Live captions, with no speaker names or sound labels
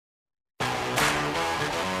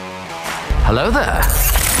Hello there.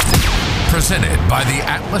 Presented by the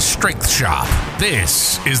Atlas Strength Shop.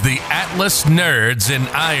 This is the Atlas Nerds in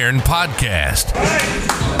Iron podcast.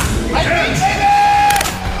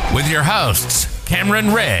 With your hosts,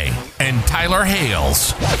 Cameron Ray and Tyler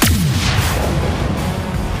Hales.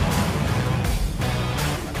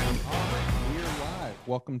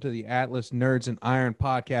 Welcome to the Atlas Nerds and Iron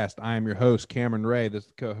podcast. I am your host, Cameron Ray. This is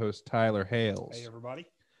the co-host, Tyler Hales. Hey, everybody.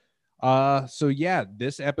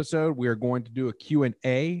 This episode, we are going to do a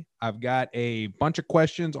Q&A. I've got a bunch of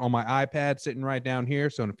questions on my iPad sitting right down here.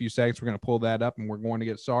 So in a few seconds, we're going to pull that up and we're going to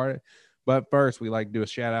get started. But first, we like to do a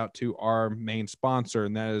shout out to our main sponsor,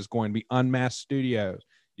 and that is going to be Unmasked Studios.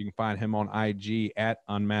 You can find him on IG at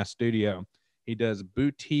Unmasked Studio. He does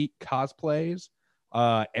boutique cosplays.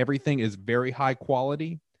 Everything is very high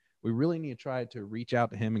quality. We really need to try to reach out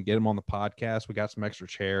to him and get him on the podcast. We got some extra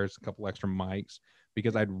chairs, a couple extra mics,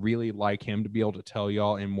 because I'd really like him to be able to tell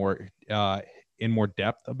y'all in more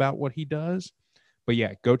depth about what he does. But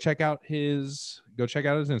yeah, go check out his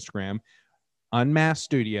Instagram, Unmasked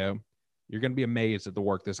Studio. You're going to be amazed at the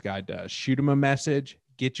work this guy does. Shoot him a message,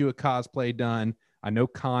 get you a cosplay done. I know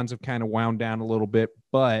cons have kind of wound down a little bit,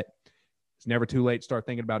 but it's never too late to start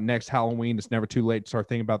thinking about next Halloween. It's never too late to start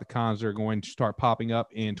thinking about the cons that are going to start popping up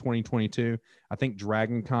in 2022. I think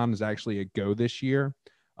Dragon Con is actually a go this year.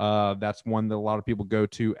 That's one that a lot of people go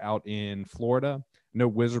to out in Florida. No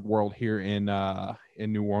Wizard World here in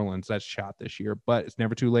New Orleans. That's shot this year, but it's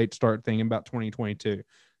never too late to start thinking about 2022.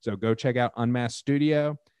 So go check out Unmasked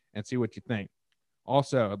Studio and see what you think.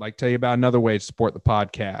 Also, I'd like to tell you about another way to support the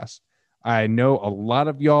podcast. I know a lot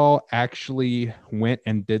of y'all actually went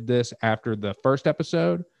and did this after the first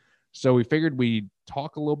episode, so we figured we'd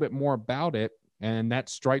talk a little bit more about it, and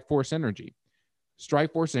that's Strikeforce Energy.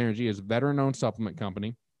 Strikeforce Energy is a veteran-owned supplement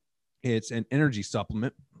company. It's an energy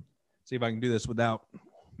supplement. See if I can do this without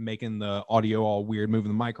making the audio all weird,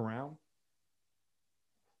 moving the mic around.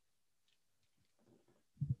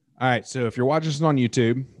 All right, so if you're watching this on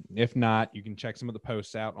YouTube, if not, you can check some of the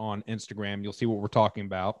posts out on Instagram. You'll see what we're talking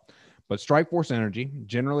about. But Strikeforce Energy,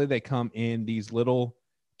 generally they come in these little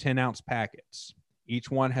 10-ounce packets.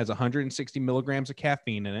 Each one has 160 milligrams of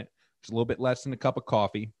caffeine in it. It's a little bit less than a cup of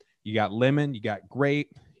coffee. You got lemon, you got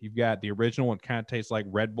grape, you've got the original one, kind of tastes like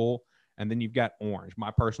Red Bull, and then you've got orange.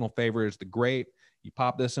 My personal favorite is the grape. You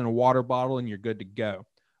pop this in a water bottle and you're good to go.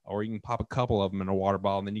 Or you can pop a couple of them in a water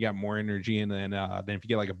bottle and then you got more energy. And then if you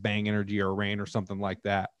get like a Bang Energy or a Rain or something like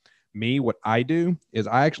that. Me, what I do is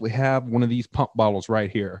I actually have one of these pump bottles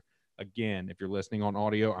right here. Again, if you're listening on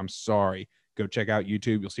audio, I'm sorry. Go check out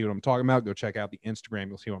YouTube. You'll see what I'm talking about. Go check out the Instagram.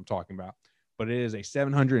 You'll see what I'm talking about. But it is a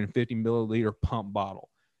 750 milliliter pump bottle.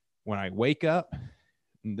 When I wake up,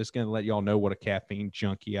 and this is going to let y'all know what a caffeine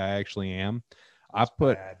junkie I actually am.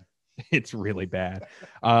 It's really bad.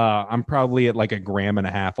 I'm probably at like 1.5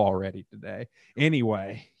 grams already today.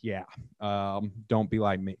 Anyway, yeah. Don't be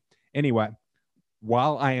like me. Anyway,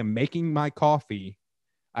 while I am making my coffee,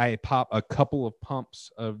 I pop a couple of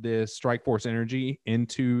pumps of this Strikeforce Energy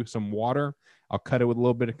into some water. I'll cut it with a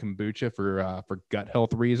little bit of kombucha for gut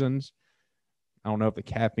health reasons. I don't know if the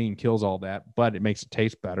caffeine kills all that, but it makes it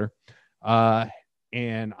taste better.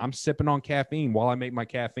 And I'm sipping on caffeine while I make my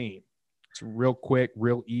caffeine. It's real quick,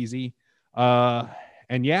 real easy.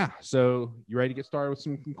 And yeah, so you ready to get started with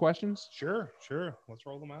some questions? Sure. Let's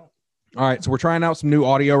roll them out. All right, so we're trying out some new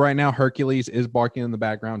audio right now. Hercules is barking in the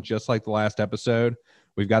background, just like the last episode.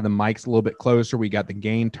 We've got the mics a little bit closer. We got the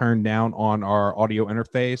gain turned down on our audio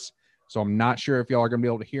interface. So I'm not sure if y'all are going to be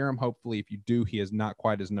able to hear him. Hopefully, if you do, he is not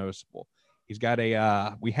quite as noticeable. He's got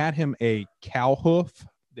we had him a cow hoof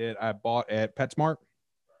that I bought at PetSmart.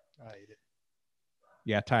 I ate it.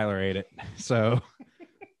 Yeah, Tyler ate it. So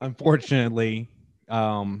unfortunately,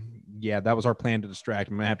 that was our plan to distract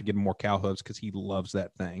him. I'm going to have to give him more cow hooves because he loves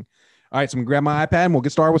that thing. All right, so I'm going to grab my iPad and we'll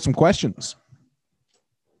get started with some questions.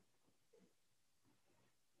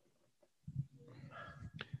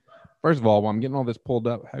 First of all, while I'm getting all this pulled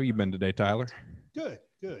up, how have you been today, Tyler? Good.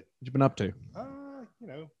 What you been up to?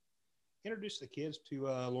 Introduced the kids to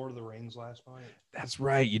Lord of the Rings last night. That's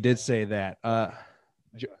right. You did say that.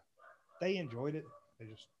 They enjoyed it. They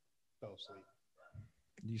just fell asleep.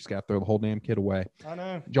 You just got to throw the whole damn kid away. I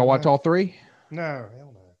know. Did y'all watch all three? No,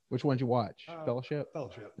 hell no. Which ones you watch? Fellowship?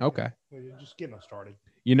 Fellowship. Okay. We're just getting us started.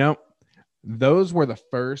 Those were the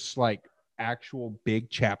first actual big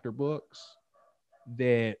chapter books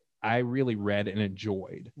that I really read and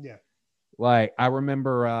enjoyed. Yeah. I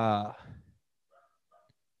remember,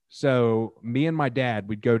 so me and my dad,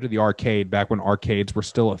 we'd go to the arcade back when arcades were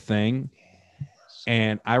still a thing.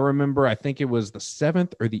 And I remember, I think it was the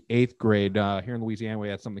 7th or the 8th grade here in Louisiana, we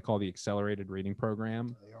had something called the Accelerated Reading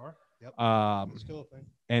Program. They are. Yep. It's still a thing.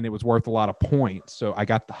 And it was worth a lot of points. So I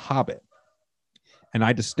got The Hobbit. And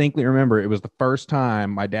I distinctly remember it was the first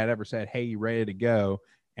time my dad ever said, "Hey, you ready to go?"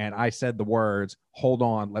 And I said the words, "Hold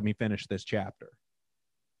on, let me finish this chapter."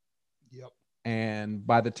 Yep. And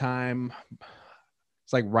by the time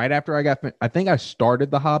it's like right after I think I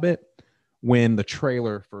started The Hobbit when the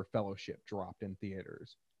trailer for Fellowship dropped in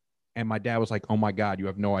theaters. And my dad was like, "Oh my God, you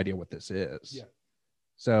have no idea what this is." Yeah.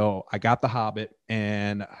 So I got The Hobbit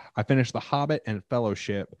and I finished The Hobbit and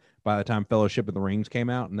Fellowship by the time Fellowship of the Rings came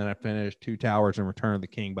out. And then I finished Two Towers and Return of the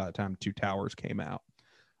King by the time Two Towers came out.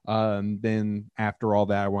 Then after all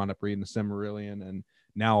that, I wound up reading the Silmarillion, and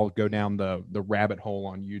now I'll go down the rabbit hole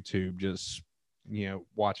on YouTube, just,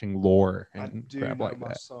 watching lore I and do crap know like my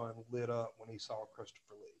that. son lit up when he saw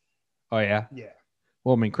Christopher Lee. Oh, yeah? Yeah.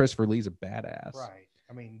 Well, I mean, Christopher Lee's a badass. Right.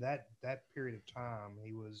 I mean, that period of time,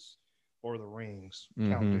 he was Lord of the Rings,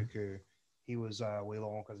 Mhm. Count Dooku. He was Willy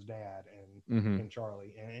Wonka's dad and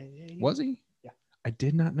Charlie. And Was he? Yeah. I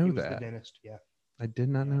did not know he was that. the dentist. Yeah. I did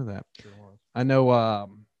not know that. Sure was. I know.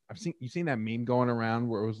 You've seen that meme going around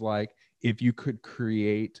where it was like, if you could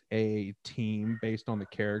create a team based on the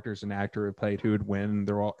characters and actor who played, who would win?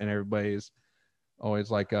 And everybody's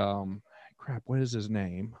always like, crap, what is his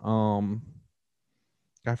name?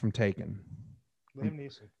 Guy from Taken. Liam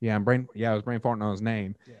Neeson. Yeah, I was brain farting on his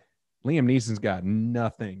name. Yeah. Liam Neeson's got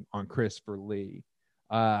nothing on Christopher Lee.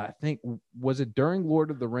 I think, was it during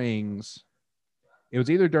Lord of the Rings? It was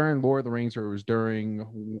either during Lord of the Rings or it was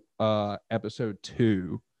during episode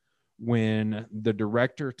 2 when the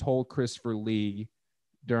director told Christopher Lee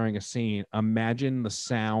during a scene, imagine the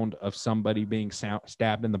sound of somebody being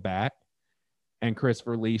stabbed in the back. And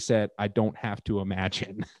Christopher Lee said, "I don't have to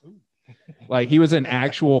imagine." Like, he was an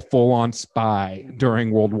actual full-on spy during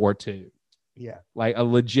World War II. Yeah. Like a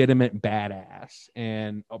legitimate badass.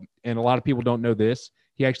 And a lot of people don't know this.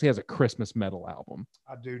 He actually has a Christmas metal album.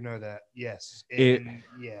 I do know that. Yes.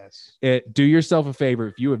 Yes. Do yourself a favor.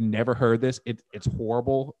 If you have never heard this, it's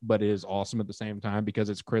horrible, but it is awesome at the same time because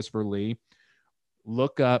it's Christopher Lee.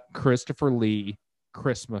 Look up Christopher Lee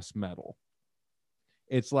Christmas metal.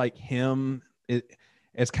 It's like him.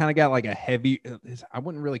 It's kind of got like a heavy, I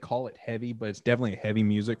wouldn't really call it heavy, but it's definitely heavy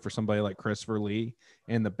music for somebody like Christopher Lee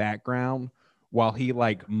in the background while he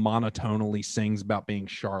like monotonally sings about being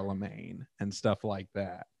Charlemagne and stuff like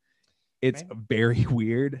that. It's very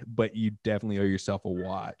weird, but you definitely owe yourself a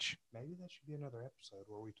watch. Maybe that should be another episode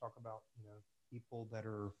where we talk about, people that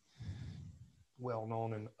are well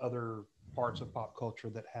known in other parts of pop culture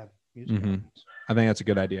that have music. Albums. I think that's a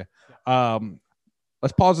good idea.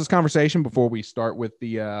 Let's pause this conversation before we start with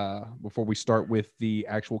the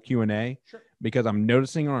actual Q&A. Sure. Because I'm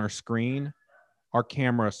noticing on our screen, our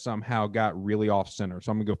camera somehow got really off center.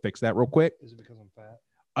 So I'm gonna go fix that real quick. Is it because I'm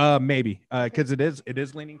fat? Maybe. Because it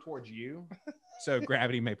is leaning towards you. So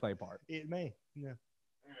gravity may play a part. It may. Yeah. All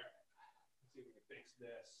right. Let's see if we can fix this.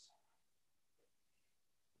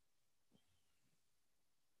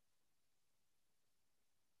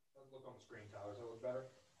 Let's look on the screen, Tyler. Does that look better?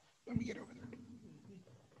 Let me get over there.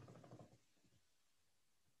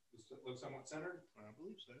 Does it look somewhat centered? I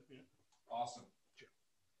believe so. Yeah. Awesome.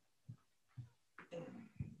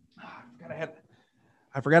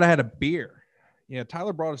 I forgot I had a beer. Yeah,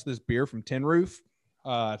 Tyler brought us this beer from Tin Roof.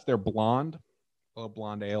 It's their blonde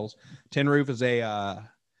ales. Tin Roof is it's a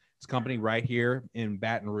company right here in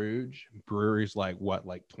Baton Rouge. Brewery's like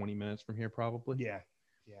 20 minutes from here, probably. Yeah.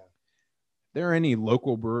 Yeah. If there are any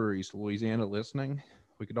local breweries to Louisiana listening,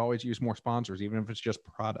 we could always use more sponsors, even if it's just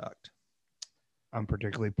product. I'm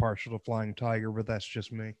particularly partial to Flying Tiger, but that's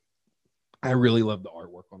just me. I really love the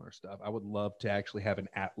artwork on their stuff. I would love to actually have an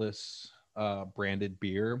Atlas branded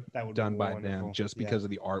beer done by them just because of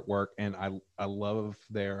the artwork. And I love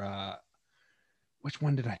their which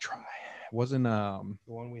one did I try? It wasn't the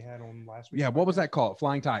one we had on last week. Yeah, what was that called?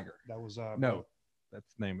 Flying Tiger. That was no,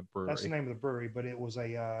 that's the name of the brewery. That's the name of the brewery, but it was I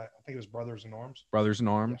think it was Brothers in Arms. Brothers in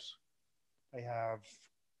Arms. Yeah. They have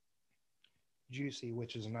Juicy,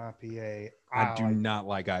 which is an IPA. I do not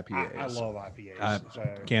like IPAs. I love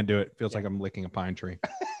IPAs. Can't do it. Feels like I'm licking a pine tree.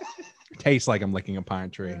 Tastes like I'm licking a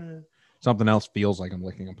pine tree. Something else feels like I'm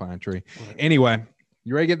licking a pine tree. Anyway,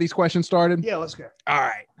 you ready to get these questions started? Yeah, let's go. All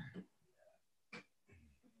right.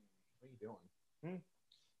 What are you doing?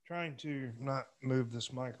 Trying to not move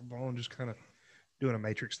this microphone, just kind of doing a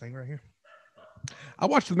Matrix thing right here. I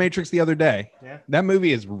watched The Matrix the other day. Yeah. That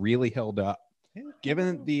movie is really held up. Yeah.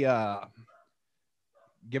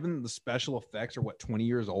 Given the special effects are 20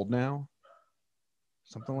 years old now?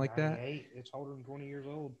 Something like that. It's older than 20 years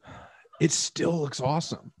old. It still looks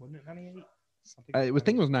awesome. Wasn't it 98? I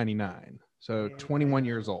think it was 99. So 21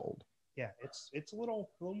 years old. Yeah, it's a little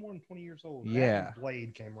more than 20 years old. That Yeah. and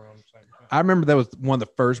Blade came around the same time. I remember that was one of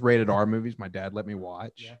the first rated R movies my dad let me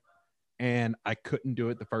watch. Yeah. And I couldn't do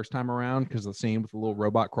it the first time around because the scene with the little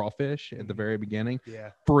robot crawfish at the very beginning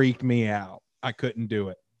Yeah. freaked me out. I couldn't do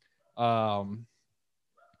it.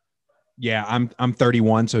 Yeah, I'm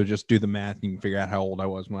 31, so just do the math. You can figure out how old I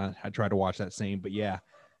was when I tried to watch that scene. But yeah,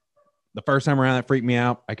 the first time around, that freaked me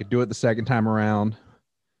out. I could do it the second time around.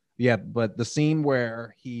 Yeah, but the scene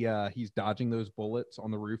where he's dodging those bullets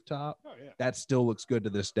on the rooftop, Oh yeah. that still looks good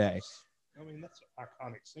to this day. I mean, that's an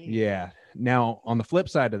iconic scene. Yeah. Now, on the flip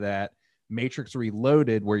side of that, Matrix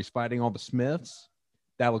Reloaded, where he's fighting all the Smiths,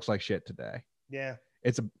 that looks like shit today. Yeah.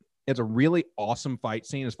 It's a really awesome fight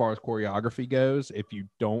scene as far as choreography goes. If you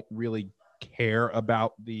don't really care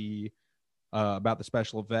about the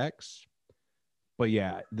special effects, but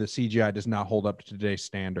yeah, the CGI does not hold up to today's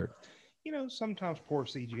standard. You know, sometimes poor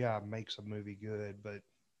CGI makes a movie good, but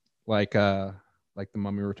Like The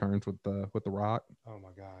Mummy Returns with the Rock. oh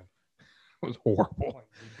my god, It was horrible. like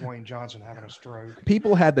Dwayne Johnson having a stroke.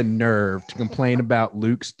 People had the nerve to complain about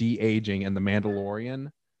Luke's de-aging and The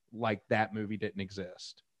Mandalorian like that movie didn't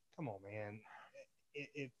exist. Come on, man.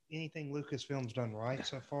 If anything Lucasfilm's done right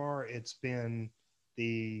so far, it's been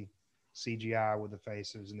the CGI with the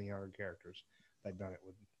faces and the younger characters. They've done it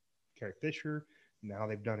with Carrie Fisher. Now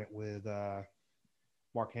they've done it with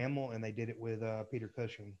Mark Hamill, and they did it with Peter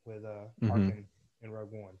Cushing with Tarkin in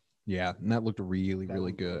Rogue One. Yeah, and that looked really, That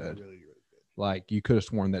really looked good. Really, really good. Like you could have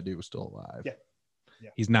sworn that dude was still alive. Yeah.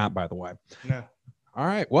 Yeah. He's not, by the way. No. All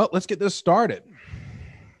right. Well, let's get this started.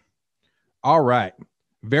 All right.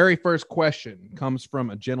 Very first question comes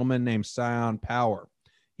from a gentleman named Scion Power.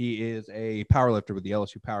 He is a powerlifter with the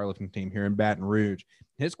LSU powerlifting team here in Baton Rouge.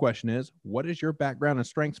 His question is, what is your background in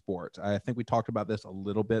strength sports? I think we talked about this a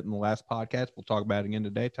little bit in the last podcast. We'll talk about it again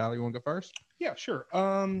today. Tyler, you want to go first? Yeah, sure.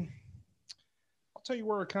 I'll tell you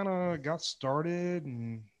where I kind of got started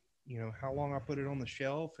and, you know, how long I put it on the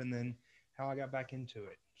shelf and then how I got back into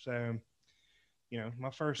it. So, you know,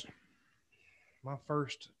 my first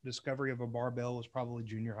discovery of a barbell was probably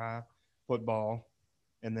junior high football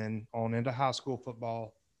and then on into high school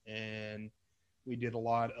football. And we did a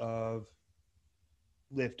lot of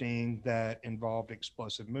lifting that involved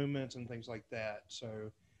explosive movements and things like that.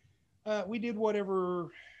 So we did whatever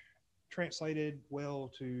translated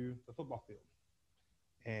well to the football field.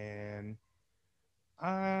 And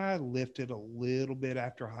I lifted a little bit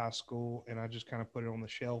after high school and I just kind of put it on the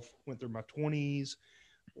shelf, went through my 20s.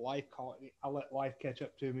 Life caught me. I let life catch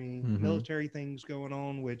up to me. Military things going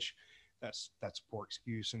on, which that's a poor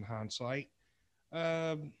excuse in hindsight.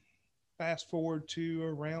 Fast forward to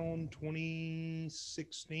around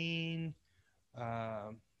 2016,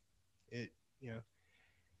 it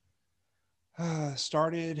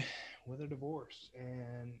started with a divorce,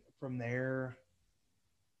 and from there,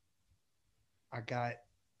 I got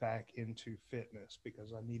back into fitness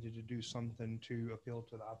because I needed to do something to appeal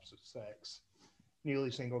to the opposite sex.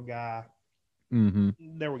 Newly single guy.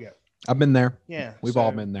 There we go. I've been there. Yeah, We've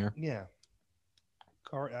all been there. Yeah.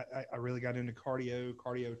 I really got into cardio.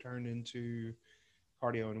 Cardio turned into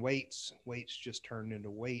cardio and weights. Weights just turned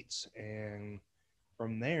into weights. And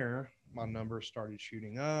from there, my numbers started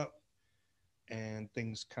shooting up and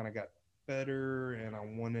things kind of got better. And I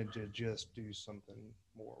wanted to just do something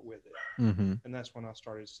more with it. And that's when I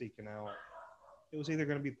started seeking out. It was either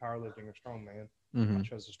going to be powerlifting or strongman. I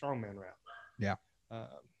chose the strongman route. Yeah.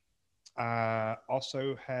 I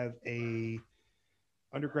also have a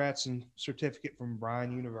undergrad certificate from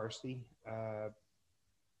Bryan University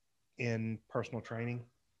in personal training.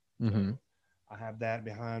 So I have that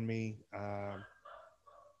behind me. I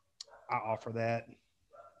offer that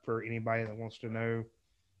for anybody that wants to know,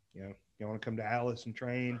 you know, you want to come to Atlas and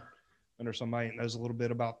train under somebody that knows a little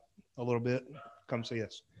bit, come see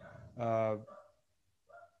us.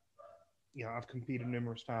 You know, I've competed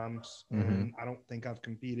numerous times and I don't think I've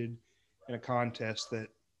competed in a contest that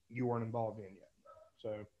you weren't involved in yet.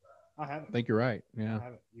 So I haven't. I think you're right. Yeah.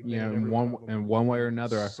 Yeah. In one way or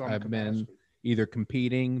another, I've been either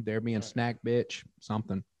competing, there being snack bitch,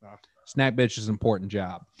 something. Snack bitch is an important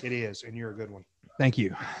job. It is, and you're a good one. Thank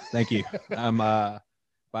you. But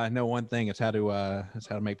I know one thing: it's how to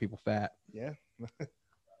make people fat. Yeah.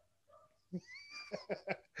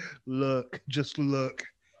 Look, just look.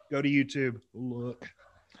 Go to YouTube. Look.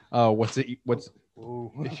 Oh, what's it?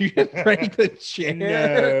 Oh. You didn't break the chair?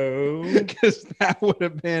 No, because that would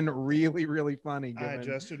have been really, really funny. I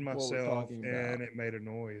adjusted myself and it made a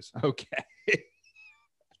noise. Okay. It's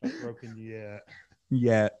not broken yet.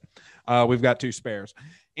 We've got two spares.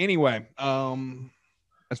 Anyway,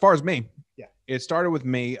 as far as me, It started with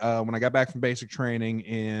me when I got back from basic training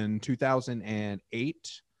in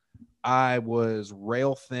 2008. I was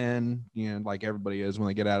rail thin, like everybody is when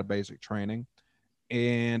they get out of basic training.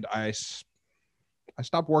 And I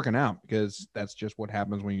stopped working out because that's just what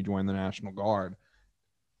happens when you join the National Guard.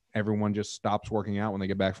 Everyone just stops working out when they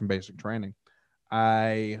get back from basic training.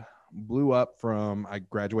 I blew up I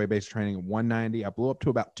graduated basic training at 190. I blew up to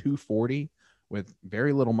about 240 with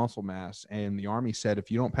very little muscle mass. And the Army said, if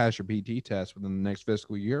you don't pass your PT test within the next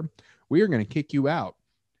fiscal year, we are going to kick you out.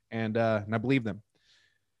 And I believe them.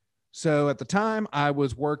 So at the time, I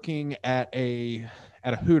was working at a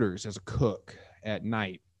Hooters as a cook at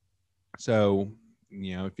night. So,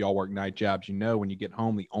 if y'all work night jobs, when you get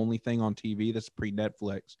home, the only thing on TV that's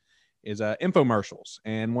pre-Netflix is infomercials.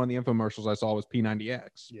 And one of the infomercials I saw was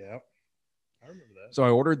P90X. Yeah, I remember that. So I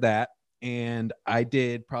ordered that, and I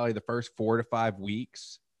did probably the first 4 to 5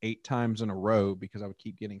 weeks, 8 times in a row, because I would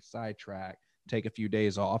keep getting sidetracked, take a few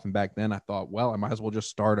days off. And back then I thought, well, I might as well just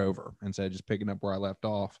start over instead of just picking up where I left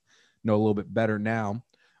off. Know a little bit better now.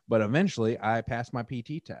 But eventually I passed my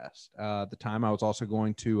PT test. At the time I was also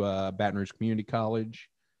going to Baton Rouge Community College.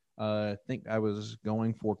 I think I was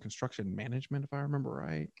going for construction management, if I remember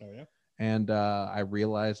right. Oh, yeah. And I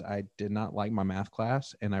realized I did not like my math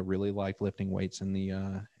class, and I really liked lifting weights in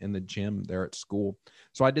the gym there at school.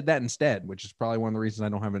 So I did that instead, which is probably one of the reasons I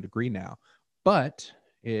don't have a degree now. But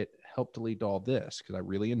it helped to lead to all this because I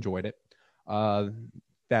really enjoyed it.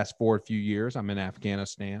 Fast forward a few years, I'm in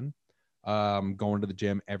Afghanistan, going to the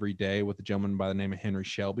gym every day with a gentleman by the name of Henry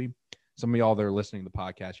Shelby. Some of y'all that are listening to the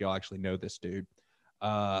podcast, y'all actually know this dude.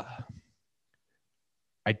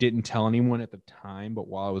 I didn't tell anyone at the time, but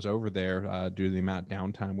while I was over there, due to the amount of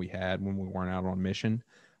downtime we had when we weren't out on mission,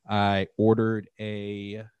 I ordered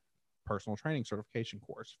a personal training certification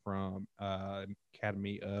course from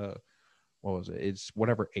Academy. What was it? It's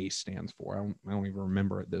whatever ACE stands for. I don't even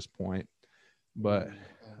remember at this point, but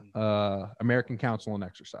American Council on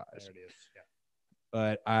Exercise. There it is. Yeah.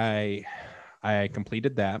 But I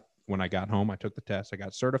completed that. When I got home, I took the test. I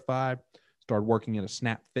got certified. Started working at a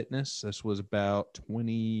Snap Fitness. This was about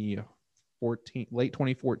 2014, late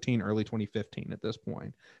 2014, early 2015 at this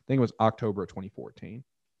point. I think it was October of 2014.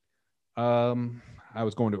 I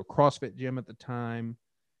was going to a CrossFit gym at the time.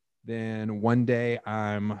 Then one day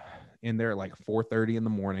I'm in there at like 4:30 in the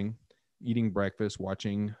morning, eating breakfast,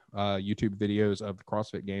 watching YouTube videos of the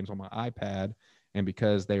CrossFit games on my iPad. And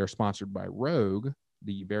because they are sponsored by Rogue,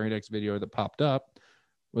 the very next video that popped up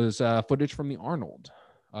was footage from the Arnold,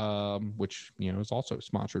 which, is also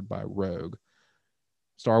sponsored by Rogue.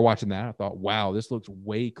 Started watching that. I thought, wow, this looks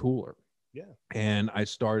way cooler. Yeah. And I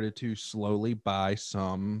started to slowly buy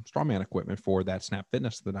some strongman equipment for that Snap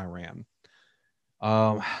Fitness that I ran.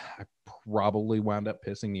 I probably wound up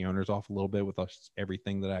pissing the owners off a little bit with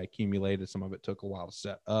everything that I accumulated. Some of it took a while to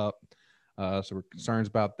set up. So we're concerns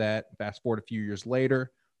about that. Fast forward a few years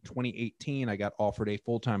later, 2018, I got offered a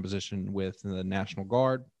full-time position with the National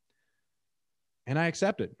Guard. And I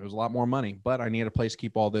accepted. It was a lot more money, but I needed a place to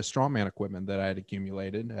keep all this strongman equipment that I had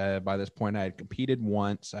accumulated. By this point, I had competed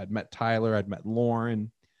once. I'd met Tyler. I'd met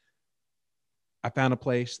Lauren. I found a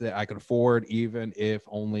place that I could afford, even if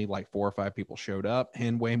only like 4 or 5 people showed up,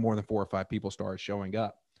 and way more than 4 or 5 people started showing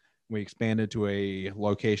up. We expanded to a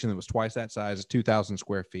location that was twice that size, 2,000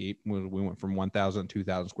 square feet. We went from 1,000 to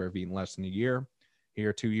 2,000 square feet in less than a year.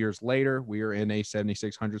 Here, 2 years later, we are in a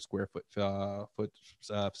 7,600 square foot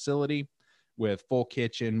facility with full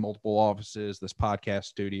kitchen, multiple offices, this podcast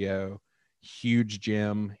studio, huge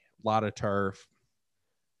gym, a lot of turf.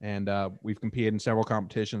 And we've competed in several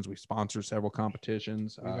competitions. We've sponsored several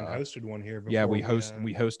competitions. We even hosted one here before. Yeah, we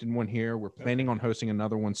hosted one here. We're planning on hosting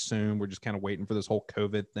another one soon. We're just kind of waiting for this whole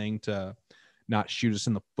COVID thing to not shoot us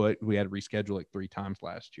in the foot. We had to reschedule like 3 times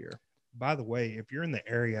last year. By the way, if you're in the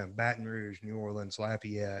area, Baton Rouge, New Orleans,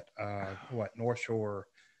 Lafayette, North Shore,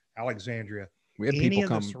 Alexandria, we had any people of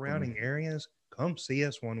come the surrounding areas, come see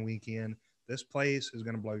us one weekend. This place is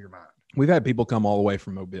going to blow your mind. We've had people come all the way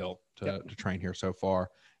from Mobile to train here so far.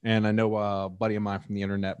 And I know a buddy of mine from the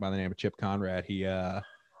internet by the name of Chip Conrad,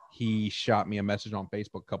 he shot me a message on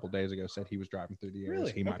Facebook a couple of days ago, said he was driving through the areas.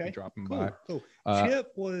 Really? He might be dropping by. Cool.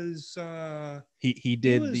 Chip was he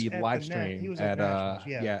did the live stream he was at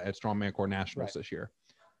Nationals, at Strongman Core Nationals this year.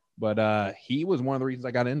 But he was one of the reasons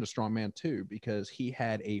I got into Strongman too, because he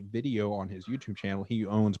had a video on his YouTube channel. He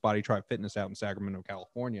owns Body Tribe Fitness out in Sacramento,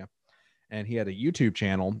 California. And he had a YouTube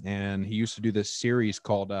channel, and he used to do this series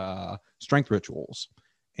called Strength Rituals.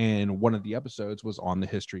 And one of the episodes was on the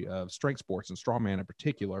history of strength sports and strongman in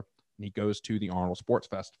particular. And he goes to the Arnold Sports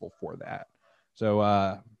Festival for that. So,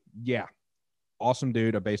 awesome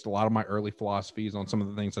dude. I based a lot of my early philosophies on some of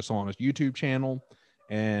the things I saw on his YouTube channel.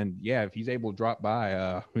 And yeah, if he's able to drop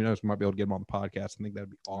by, who knows, we might be able to get him on the podcast. I think that'd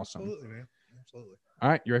be awesome. Absolutely, man. Absolutely. All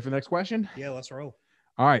right, you ready for the next question? Yeah, let's roll.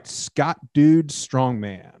 All right, Scott Dude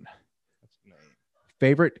Strongman. That's the name.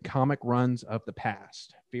 Favorite comic runs of the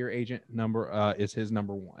past. Fear Agent is his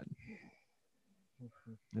number one.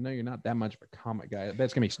 I know you're not that much of a comic guy. I bet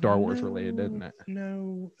it's gonna be Star Wars related, isn't it?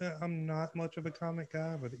 No, I'm not much of a comic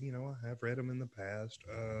guy, but I have read them in the past.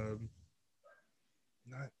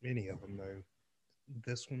 Not many of them though.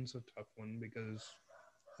 This one's a tough one because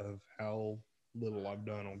of how little I've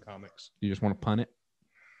done on comics. You just want to punt it?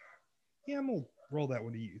 Yeah, I'm gonna roll that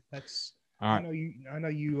one to you. That's All right. I know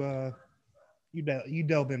you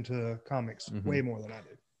delve into comics way more than I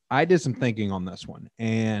do. I did some thinking on this one,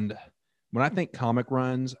 and when I think comic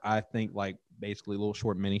runs, I think like basically little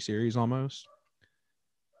short miniseries almost.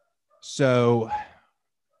 So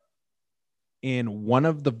in one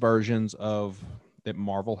of the versions of that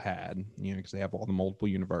Marvel had, because they have all the multiple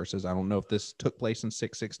universes. I don't know if this took place in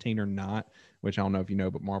 616 or not, which I don't know if you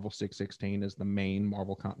know, but Marvel 616 is the main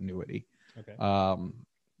Marvel continuity. Okay.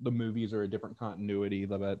 The movies are a different continuity,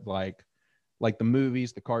 but like the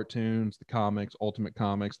movies, the cartoons, the comics, Ultimate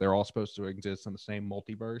Comics, they're all supposed to exist in the same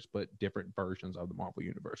multiverse, but different versions of the Marvel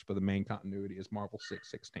universe. But the main continuity is Marvel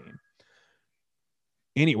 616.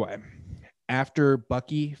 Anyway, after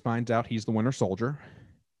Bucky finds out he's the Winter Soldier,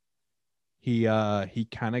 he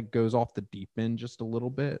kind of goes off the deep end just a little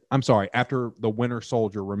bit. I'm sorry, after the Winter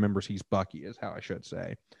Soldier remembers he's Bucky is how I should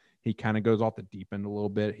say. He kind of goes off the deep end a little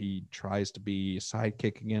bit. He tries to be a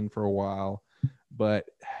sidekick again for a while.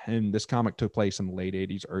 And this comic took place in the late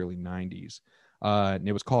 80s, early 90s. And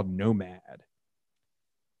it was called Nomad.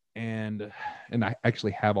 And I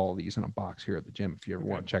actually have all of these in a box here at the gym if you ever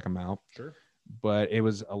want to check them out. Sure. But it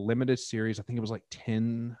was a limited series. I think it was like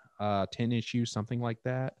 10 issues, something like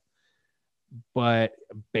that. But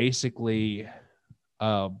basically,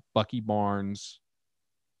 Bucky Barnes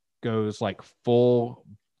goes like full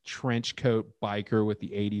trench coat biker with the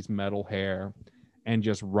 80s metal hair and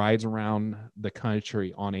just rides around the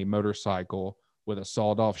country on a motorcycle with a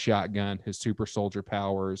sawed-off shotgun, his super soldier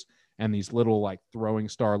powers, and these little like throwing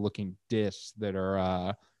star looking discs that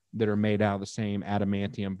are made out of the same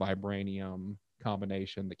adamantium vibranium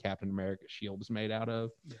combination that Captain America's shield is made out of.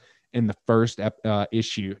 Yeah. In the first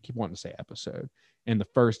issue, I keep wanting to say episode. In the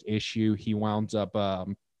first issue, he winds up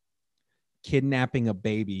kidnapping a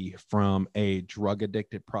baby from a drug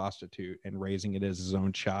addicted prostitute and raising it as his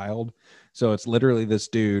own child. So it's literally this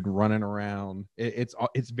dude running around. It's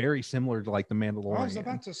very similar to like the Mandalorian. I was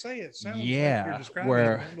about to say it sounds like you're describing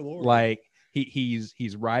where Mandalorian. Like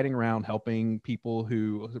he's riding around helping people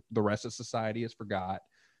who the rest of society has forgot.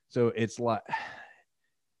 So it's like,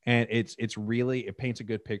 and it's really, it paints a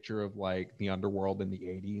good picture of like the underworld in the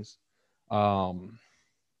 80s.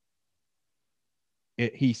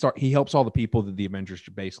 He helps all the people that the Avengers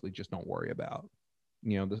basically just don't worry about.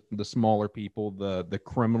 The smaller people, the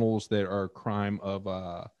criminals that are crimes of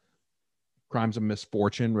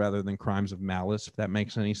misfortune rather than crimes of malice, if that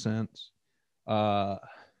makes any sense. But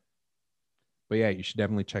yeah, you should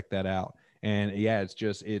definitely check that out. And yeah,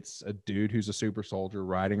 it's a dude who's a super soldier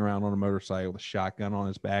riding around on a motorcycle with a shotgun on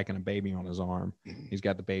his back and a baby on his arm. He's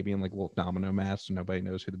got the baby in like a little domino mask, so nobody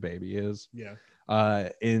knows who the baby is. Yeah.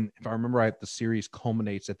 And if I remember right, the series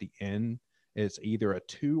culminates at the end. It's either a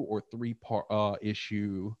 2 or 3 part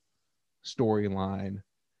issue storyline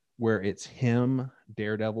where it's him,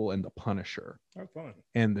 Daredevil, and the Punisher. Oh, fun.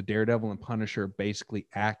 And the Daredevil and Punisher basically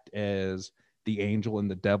act as the angel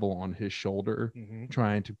and the devil on his shoulder,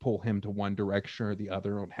 trying to pull him to one direction or the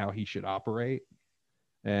other on how he should operate.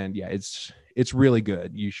 And yeah, it's really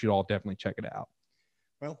good. You should all definitely check it out.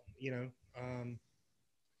 Well,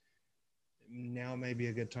 now may be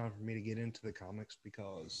a good time for me to get into the comics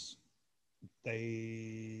because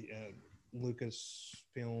they,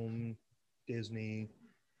 Lucasfilm, Disney,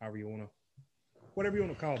 whatever you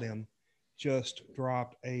want to call them, just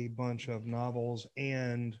dropped a bunch of novels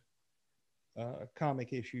and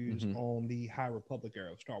comic issues on the High Republic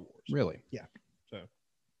era of Star Wars. Really? Yeah. So,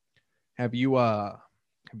 have you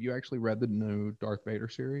actually read the new Darth Vader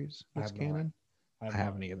series? That's canon. I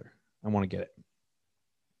haven't either. I want to get it.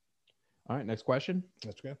 All right, next question.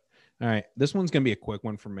 Let's go. All right, this one's going to be a quick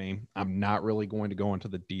one for me. I'm not really going to go into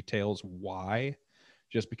the details why,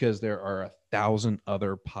 just because there are 1,000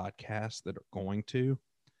 other podcasts that are going to.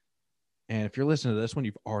 And if you're listening to this one,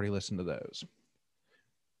 you've already listened to those.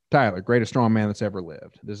 Tyler, greatest strongman that's ever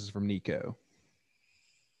lived. This is from Nico.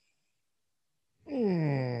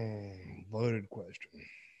 Loaded question.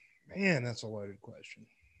 Man, that's a loaded question.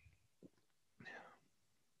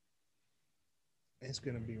 It's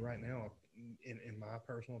going to be right now, in my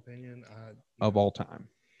personal opinion, of all time.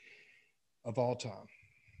 Of all time.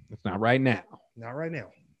 It's not right now. Not right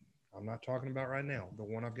now. I'm not talking about right now. The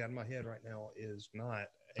one I've got in my head right now is not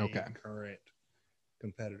a current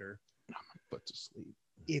competitor. I'm put to sleep.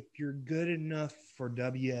 If you're good enough for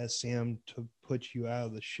WSM to put you out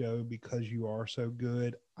of the show because you are so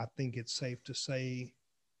good, I think it's safe to say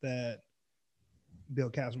that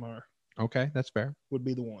Bill Kazmaier. Okay, that's fair. Would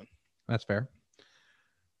be the one. That's fair.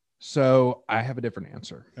 So I have a different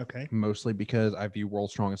answer. Okay. Mostly because I view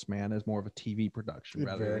World's Strongest Man as more of a TV production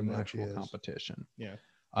rather very than an much actual is. competition. Yeah.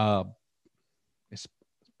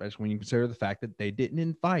 Especially when you consider the fact that they didn't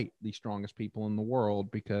invite the strongest people in the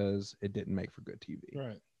world because it didn't make for good TV.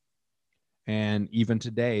 Right. And even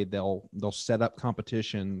today, they'll set up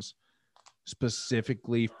competitions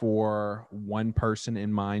specifically for one person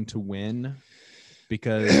in mind to win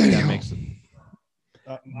because that makes it.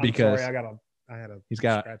 I'm sorry, I had a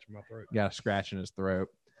scratch in my throat. Got a scratch in his throat.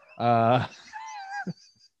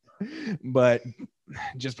 But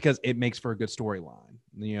just because it makes for a good storyline.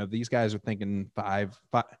 You know, these guys are thinking five,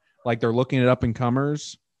 like they're looking at up and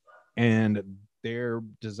comers and they're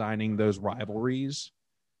designing those rivalries,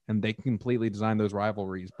 and they completely design those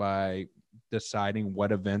rivalries by deciding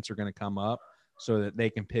what events are going to come up so that they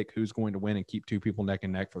can pick who's going to win and keep two people neck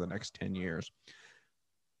and neck for the next 10 years.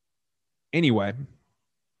 Anyway,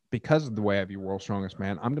 because of the way I view World's Strongest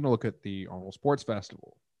Man, I'm going to look at the Arnold Sports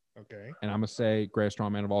Festival. Okay. And I'm going to say greatest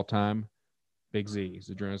strongman of all time, Big Z,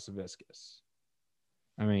 Zydrunas Savickas.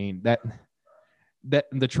 I mean, that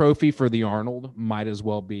the trophy for the Arnold might as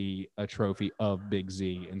well be a trophy of Big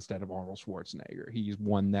Z instead of Arnold Schwarzenegger. He's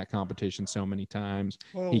won that competition so many times.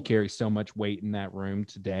 Well, he carries so much weight in that room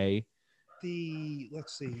today.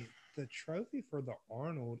 Let's see, the trophy for the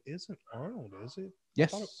Arnold isn't Arnold, is it?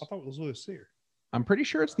 Yes. I thought it was Louis Cyr. I'm pretty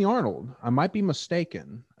sure it's the Arnold. I might be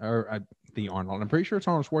mistaken. The Arnold. I'm pretty sure it's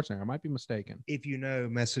Arnold Schwarzenegger. I might be mistaken. If you know,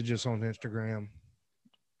 message us on Instagram.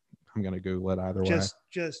 I'm going to Google it either way.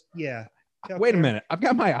 Just yeah. Wait a minute. I've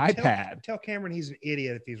got my iPad. Tell Cameron he's an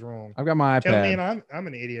idiot if he's wrong. I've got my iPad. Tell me and I'm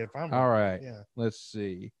an idiot if I'm wrong. All right. Yeah. Let's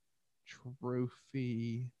see.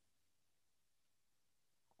 Trophy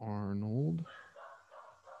Arnold.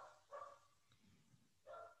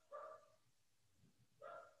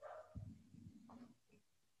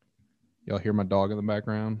 Y'all hear my dog in the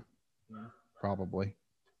background? Yeah. Probably.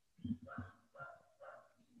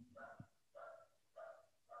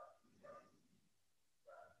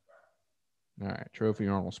 All right. Trophy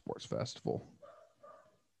Arnold Sports Festival.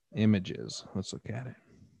 Images. Let's look at it.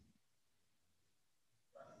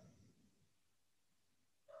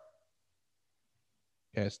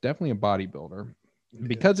 Okay, it's definitely a bodybuilder.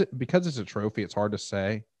 Because it's a trophy, it's hard to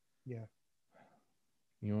say. Yeah.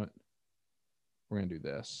 You know what? We're gonna do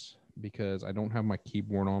this because I don't have my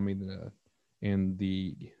keyboard on me.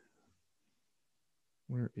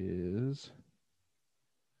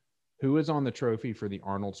 Who is on the trophy for the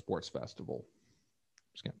Arnold Sports Festival?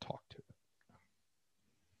 I'm just gonna talk to it.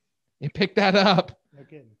 It picked that up. No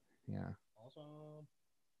kidding. Yeah. Awesome.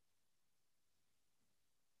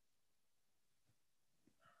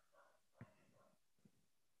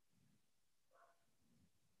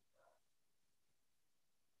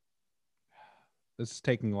 This is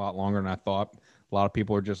taking a lot longer than I thought. A lot of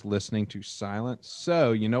people are just listening to silence.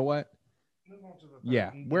 So you know what?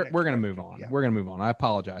 Yeah, we're gonna move on. Yeah. We're gonna move on. I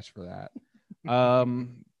apologize for that.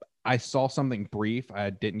 I saw something brief.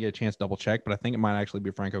 I didn't get a chance to double check, but I think it might actually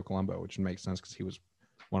be Franco Columbu, which makes sense because he was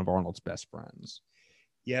one of Arnold's best friends.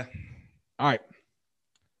 Yeah. All right.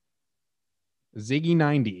 Ziggy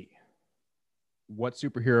 90. What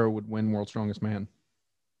superhero would win World's Strongest Man?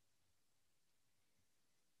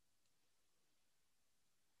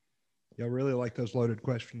 Y'all really like those loaded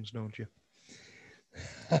questions, don't you?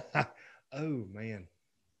 Oh, man.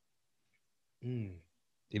 He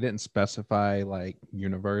didn't specify like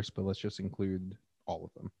universe, but let's just include all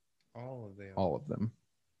of them. All of them. All of them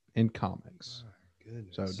in comics. My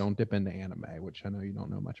goodness. So don't dip into anime, which I know you don't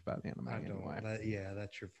know much about anime I don't. anyway. Yeah,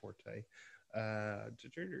 that's your forte. Yeah,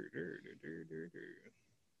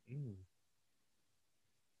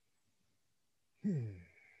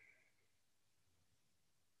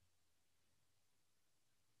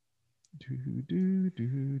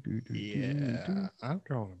 I'm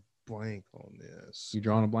drawing a blank on this. You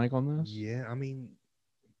drawing a blank on this? Yeah, I mean,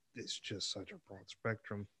 it's just such a broad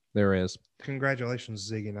spectrum. There is.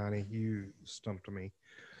 Congratulations, Ziggy 90. You stumped me.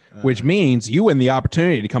 Which means you win the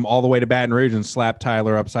opportunity to come all the way to Baton Rouge and slap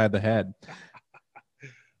Tyler upside the head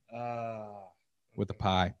with a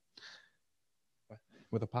pie.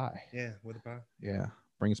 With a pie. Yeah, with a pie. Yeah,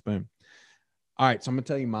 bring a spoon. All right, so I'm gonna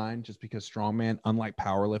tell you mine just because strongman, unlike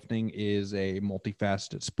powerlifting, is a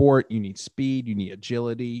multifaceted sport. You need speed, you need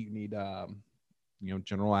agility, you need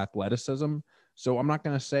general athleticism. So I'm not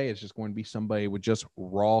gonna say it's just going to be somebody with just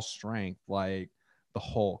raw strength like the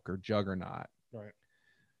Hulk or Juggernaut. Right.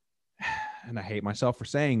 And I hate myself for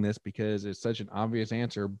saying this because it's such an obvious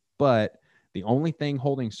answer, but the only thing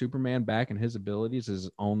holding Superman back in his abilities is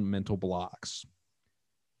his own mental blocks.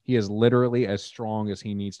 He is literally as strong as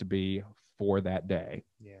he needs to be for that day.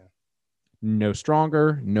 Yeah. No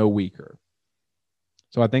stronger, no weaker.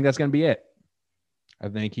 So I think that's going to be it. I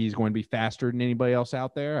think he's going to be faster than anybody else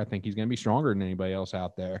out there. I think he's going to be stronger than anybody else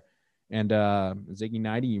out there. And Ziggy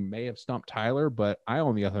 90, you may have stumped Tyler, but I,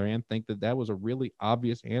 on the other hand, think that was a really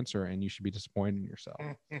obvious answer, and you should be disappointed in yourself.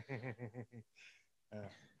 How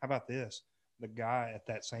about this? The guy at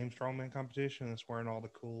that same strongman competition that's wearing all the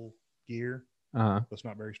cool gear, that's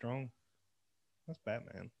not very strong. That's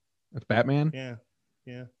Batman. That's Batman? Yeah.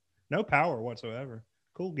 Yeah. No power whatsoever.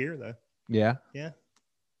 Cool gear, though. Yeah. Yeah.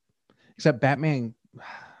 Except Batman.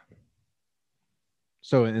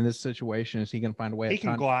 So in this situation, is he going to find a way? He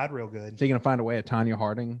can glide real good. Is he going to find a way at Tanya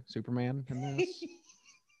Harding Superman in this?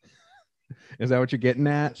 Is that what you're getting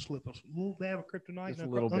at? Slip a little dab of kryptonite. Just a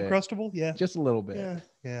little bit. Uncrustable? Yeah. Just a little bit. Yeah.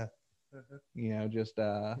 Yeah. You know, just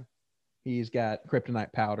he's got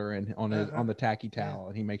kryptonite powder and on his on the tacky towel,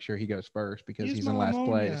 and he makes sure he goes first because he's in last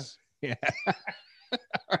place. Yeah.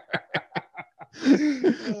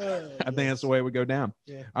 I think that's the way it would go down.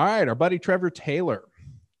 Yeah. All right, our buddy Trevor Taylor.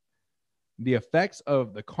 The effects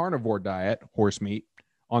of the carnivore diet, horse meat,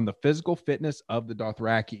 on the physical fitness of the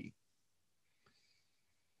Dothraki.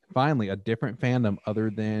 Finally, a different fandom other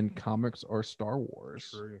than comics or Star Wars.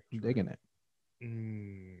 True. Digging it.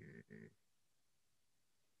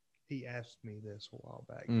 He asked me this a while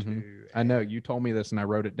back too. I know you told me this and I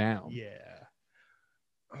wrote it down. Yeah.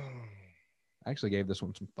 I actually gave this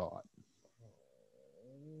one some thought.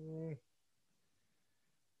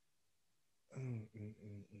 You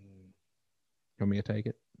want me to take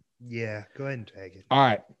it? Yeah, go ahead and take it. All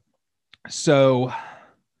right. So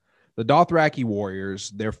the Dothraki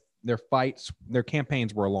warriors, their fights, their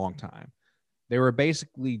campaigns were a long time. They were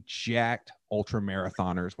basically jacked ultra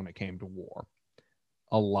marathoners when it came to war.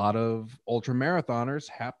 A lot of ultra marathoners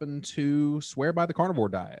happen to swear by the carnivore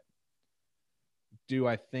diet. Do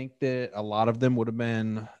I think that a lot of them would have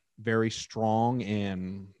been very strong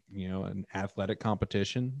in, an athletic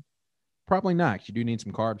competition? Probably not, 'cause you do need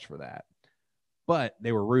some carbs for that. But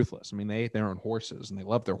they were ruthless. I mean, they ate their own horses and they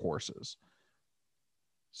loved their horses.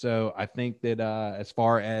 So I think that as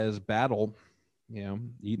far as battle,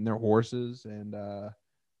 eating their horses and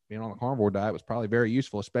being on the carnivore diet was probably very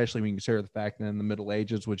useful, especially when you consider the fact that in the Middle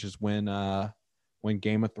Ages, which is when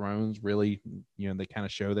Game of Thrones really, they kind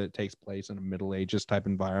of show that it takes place in a Middle Ages type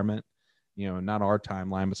environment, not our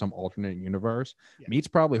timeline, but some alternate universe. Yeah. Meat's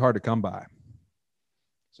probably hard to come by.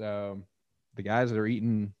 So the guys that are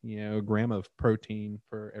eating, a gram of protein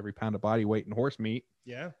for every pound of body weight in horse meat,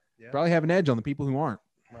 probably have an edge on the people who aren't.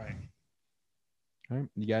 Right. All right.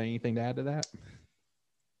 You got anything to add to that?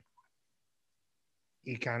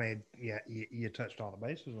 You kind of, you touched all the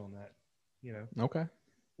bases on that, Okay.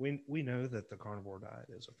 We know that the carnivore diet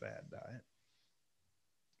is a fad diet.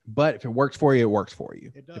 But if it works for you, it works for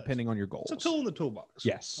you. It does. Depending on your goals. It's a tool in the toolbox.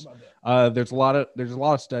 Yes. How about that? There's a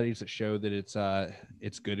lot of studies that show that it's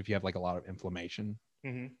good if you have like a lot of inflammation.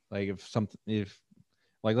 Mm-hmm. Like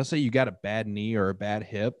let's say you got a bad knee or a bad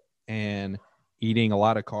hip and eating a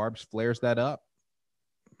lot of carbs flares that up.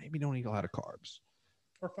 Maybe don't eat a lot of carbs.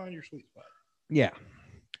 Or find your sweet spot. Yeah.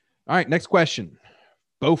 All right. Next question.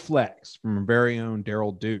 Bowflex from our very own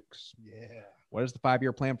Daryl Dukes. Yeah. What is the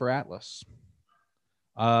 5-year plan for Atlas?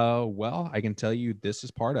 Well, I can tell you this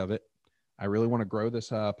is part of it. I really want to grow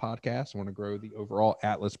this podcast. I want to grow the overall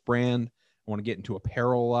Atlas brand. I want to get into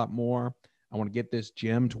apparel a lot more. I want to get this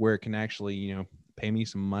gym to where it can actually, pay me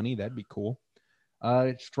some money. That'd be cool.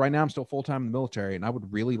 Right now I'm still full-time in the military, and I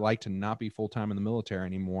would really like to not be full-time in the military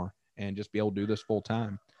anymore and just be able to do this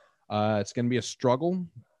full-time. It's going to be a struggle,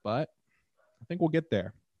 but I think we'll get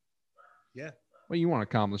there. Yeah. What do you want to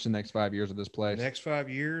accomplish in the next 5 years of this place? The next 5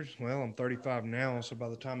 years? Well, I'm 35 now, so by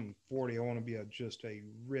the time I'm 40, I want to be just a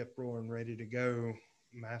rip-roaring, ready-to-go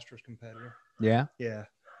Masters competitor. Yeah? Yeah.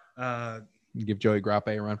 You give Joey Grappe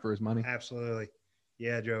a run for his money? Absolutely.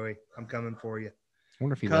 Yeah, Joey, I'm coming for you. I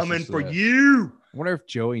wonder if he coming for you. I wonder if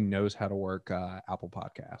Joey knows how to work Apple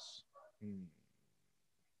Podcasts.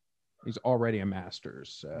 He's already a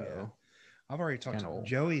Masters, so... Yeah. I've already talked to him.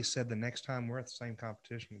 Joey said the next time we're at the same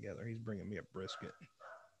competition together, he's bringing me a brisket.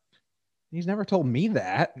 He's never told me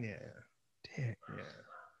that. Yeah. Dick.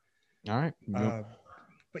 Yeah. All right.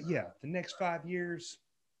 But yeah, the next 5 years,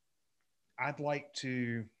 I'd like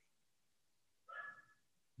to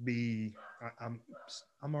be.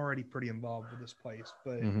 I'm already pretty involved with this place,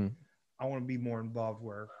 but I want to be more involved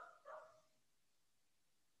where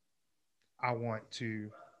I want to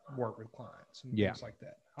work with clients and things like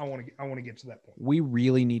that. I want to get to that point. We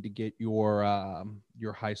really need to get your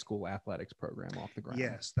high school athletics program off the ground.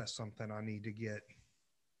 Yes, that's something I need to get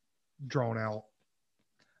drawn out.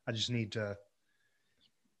 I just need to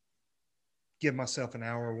give myself an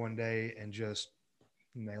hour one day and just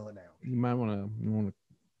nail it down. You might want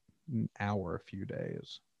an hour a few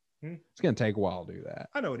days. It's going to take a while to do that.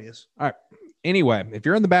 I know it is. All right. Anyway, if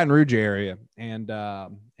you're in the Baton Rouge area and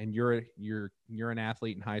you're an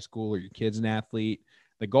athlete in high school or your kid's an athlete,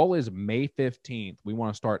 the goal is May 15th. We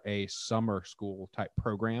want to start a summer school type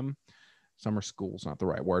program. Summer school is not the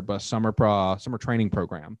right word, but a summer training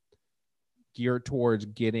program geared towards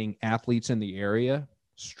getting athletes in the area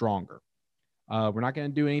stronger. We're not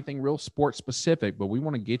going to do anything real sports specific, but we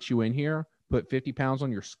want to get you in here, put 50 pounds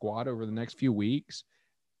on your squat over the next few weeks.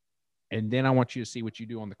 And then I want you to see what you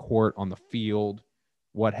do on the court, on the field,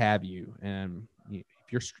 what have you. And if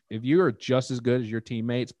you're just as good as your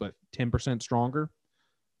teammates, but 10% stronger,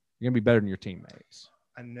 you're going to be better than your teammates.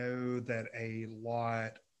 I know that a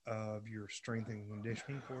lot of your strength and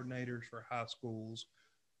conditioning coordinators for high schools,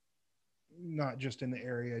 not just in the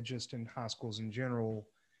area, just in high schools in general,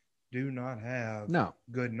 do not have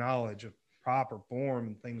good knowledge of proper form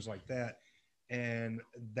and things like that. And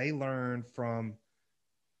they learn from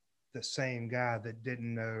the same guy that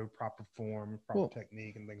didn't know proper form, proper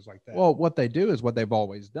technique, and things like that. Well, what they do is what they've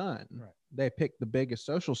always done. Right. They pick the biggest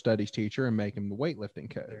social studies teacher and make him the weightlifting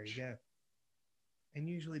coach. There you go. And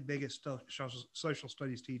usually biggest social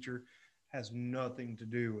studies teacher has nothing to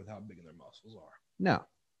do with how big their muscles are. No.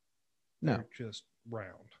 They're just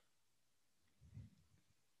round.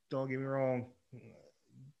 Don't get me wrong.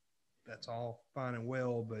 That's all fine and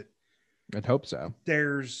well, but I'd hope so.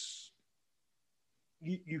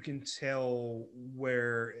 You can tell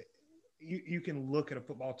where you can look at a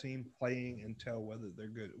football team playing and tell whether they're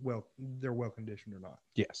good. Well, they're well conditioned or not.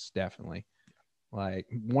 Yes, definitely. Like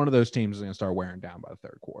one of those teams is going to start wearing down by the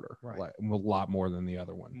third quarter, right? Like a lot more than the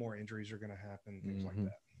other one. More injuries are going to happen, things like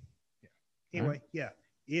that. Yeah. Anyway,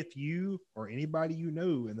 if you or anybody you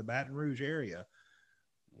know in the Baton Rouge area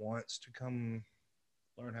wants to come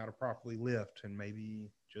learn how to properly lift and maybe,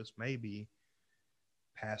 just maybe,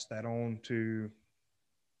 pass that on to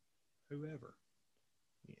whoever.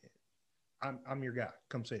 Yeah. I'm your guy.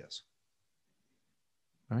 Come see us.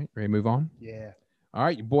 All right. Ready to move on? Yeah. All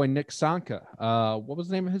right. Your boy, Nick Sanka. What was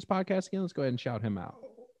the name of his podcast again? Let's go ahead and shout him out.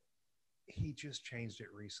 He just changed it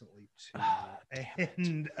recently too.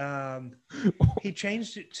 And he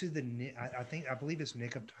changed it to I believe it's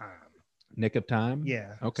Nick of Time. Nick of Time?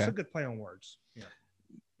 Yeah. Okay. It's a good play on words. Yeah.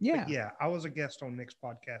 Yeah. But yeah. I was a guest on Nick's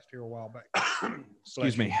podcast here a while back.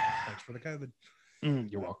 Excuse me. Thanks for the COVID.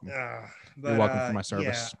 You're welcome. You're welcome for my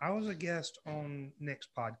service. Yeah, I was a guest on Nick's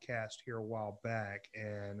podcast here a while back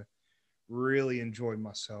and really enjoyed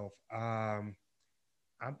myself. I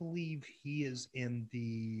believe he is in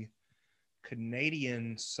the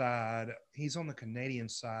Canadian side. He's on the Canadian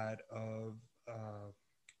side of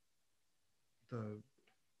the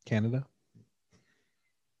Canada.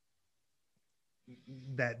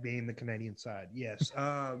 That being the Canadian side, yes.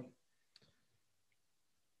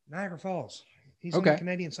 Niagara Falls. He's on the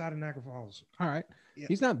Canadian side of Niagara Falls. All right. Yeah.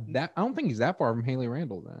 He's not that. I don't think he's that far from Haley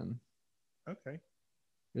Randall then. Okay.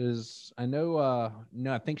 Because I know.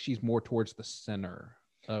 No, I think she's more towards the center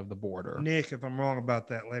of the border. Nick, if I'm wrong about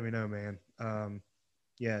that, let me know, man.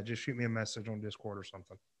 Yeah, just shoot me a message on Discord or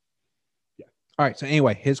something. Yeah. All right. So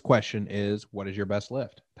anyway, his question is, what is your best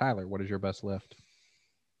lift? Tyler, what is your best lift?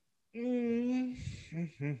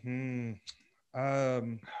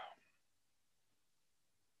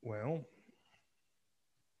 Well,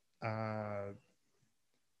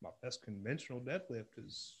 my best conventional deadlift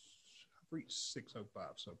is I've reached 605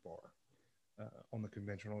 so far on the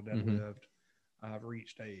conventional deadlift. I've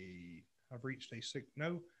reached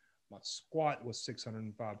my squat was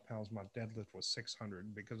 605 pounds. My deadlift was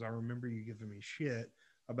 600 because I remember you giving me shit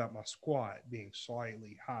about my squat being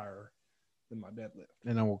slightly higher than my deadlift.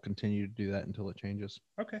 And I will continue to do that until it changes.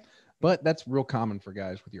 Okay. But that's real common for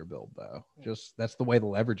guys with your build, though. Just that's the way the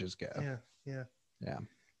leverages go. Yeah.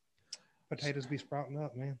 Potatoes be sprouting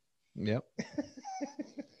up, man. Yep.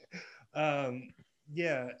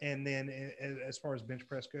 Yeah, and then as far as bench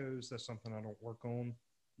press goes, that's something I don't work on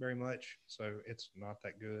very much, so it's not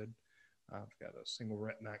that good. I've got a single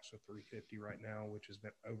rep max of 350 right now, which has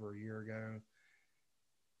been over a year ago.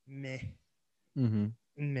 Meh. Mm-hmm.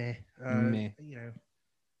 Meh. Meh. You know,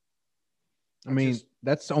 I mean,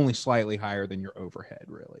 that's only slightly higher than your overhead,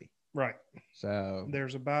 really. Right. So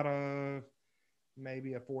There's about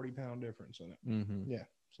maybe a 40-pound difference in it. Yeah.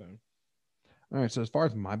 So, all right. So as far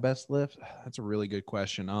as my best lift, that's a really good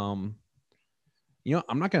question. You know,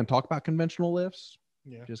 I'm not going to talk about conventional lifts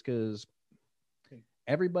yeah. just because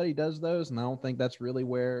everybody does those, and I don't think that's really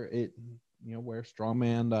where it, you know, where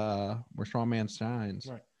strongman shines.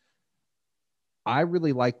 Right. I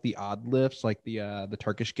really like the odd lifts, like the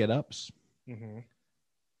Turkish get-ups. Mm-hmm.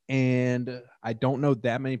 And I don't know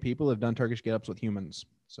that many people have done Turkish get-ups with humans.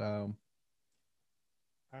 So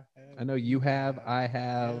I know you have. I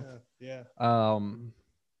have. Yeah.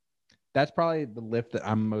 That's probably the lift that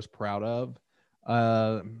I'm most proud of.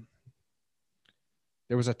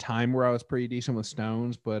 There was a time where I was pretty decent with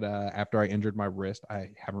stones, but after I injured my wrist, I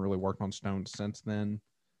haven't really worked on stones since then.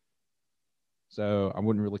 So I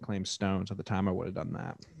wouldn't really claim stones. At the time, I would have done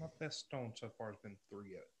that. My best stone so far has been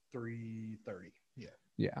 330. Yeah.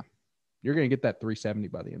 Yeah. You're going to get that 370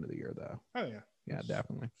 by the end of the year, though. Oh, yeah. Yeah,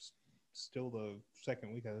 definitely. Still the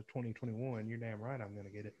second week of 2021. You're damn right I'm going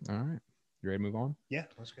to get it. All right. You ready to move on? Yeah,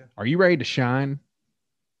 let's go. Are you ready to shine?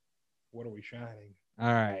 What are we shining?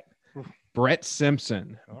 All right. Brett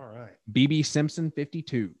Simpson. All right. BB Simpson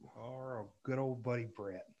 52. Our good old buddy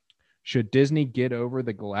Brett. Should Disney get over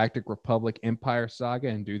the Galactic Republic Empire saga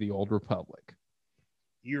and do the Old Republic?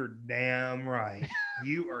 You're damn right.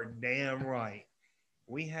 You are damn right.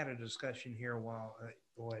 We had a discussion here a while.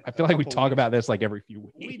 I feel like we talk about this like every few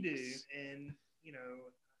weeks. We do. And, you know,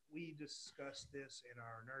 we discussed this in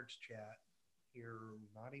our Nerds chat here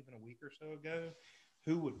not even a week or so ago.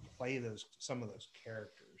 Who would play some of those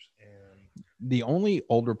characters? And the only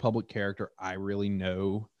Old Republic character I really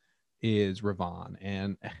know is Revan,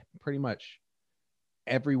 and pretty much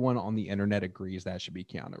everyone on the internet agrees that should be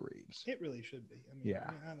Keanu Reeves. It really should be. I mean, yeah,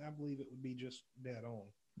 I believe it would be just dead on.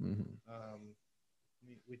 Mm-hmm.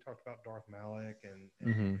 We talked about Darth Malak and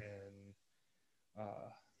mm-hmm.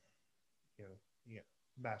 You know, yeah,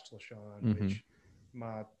 Bastila Shan, mm-hmm. which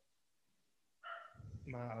my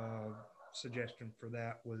suggestion for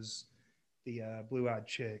that was the blue-eyed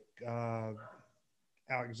chick,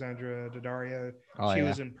 Alexandra Daddario. She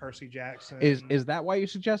was in Percy Jackson. Is that why you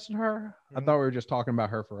suggested her? Mm-hmm. I thought we were just talking about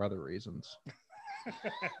her for other reasons.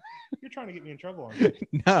 You're trying to get me in trouble, aren't you?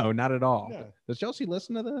 No, not at all. No. Does Chelsea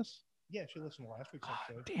listen to this? Yeah, she listened to last week's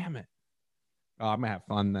episode. Damn it. Oh, I'm gonna have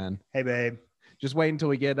fun then. Hey, babe. Just wait until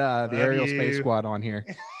we get the Aerial Space Squad on here.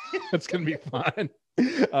 It's gonna be fun.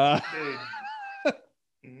 If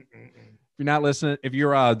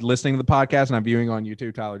you're listening to the podcast and I'm viewing on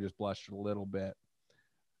YouTube, Tyler just blushed a little bit.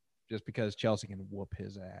 Just because Chelsea can whoop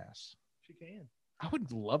his ass. She can. I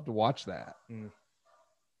would love to watch that. Mm. I'm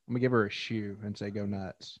gonna give her a shoe and say go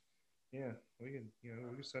nuts. Yeah, we could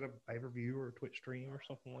set up a pay-per-view or a Twitch stream or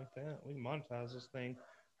something like that. We can monetize this thing.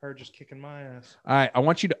 Her just kicking my ass. All right, I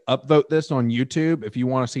want you to upvote this on YouTube if you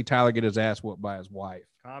want to see Tyler get his ass whooped by his wife.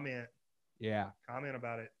 Comment. Yeah. Comment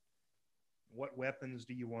about it. What weapons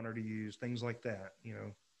do you want her to use? Things like that, you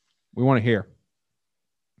know. We want to hear.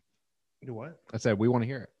 Do what? I said we want to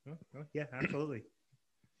hear it. Oh, yeah, absolutely.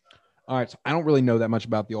 All right, so I don't really know that much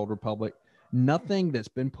about the Old Republic. Nothing that's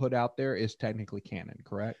been put out there is technically canon,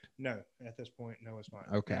 correct? No, at this point, no, it's not.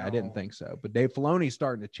 Okay, now, I didn't think so. But Dave Filoni's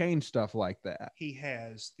starting to change stuff like that. He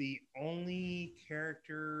has. The only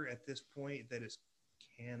character at this point that is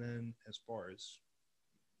canon as far as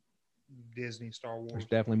Disney, Star Wars. There's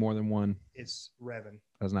definitely more than one. It's Revan.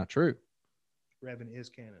 That's not true. Revan is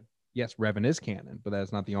canon. Yes, Revan is canon, but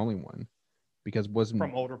that's not the only one. Because wasn't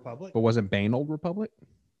from Old Republic? But wasn't Bane Old Republic?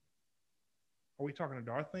 Are we talking to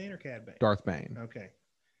Darth Bane or Cad Bane? Darth Bane. Okay.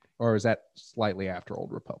 Or is that slightly after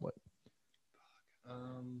Old Republic?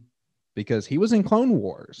 Because he was in Clone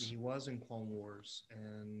Wars. He was in Clone Wars,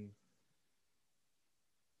 and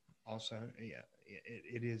also, yeah,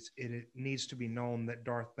 it needs to be known that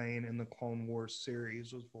Darth Bane in the Clone Wars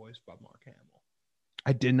series was voiced by Mark Hamill.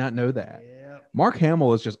 I did not know that. Yeah. Mark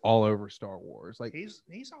Hamill is just all over Star Wars. Like he's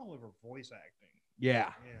all over voice acting.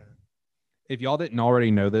 Yeah. Yeah. If y'all didn't already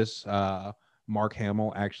know this, Mark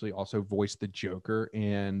Hamill actually also voiced the Joker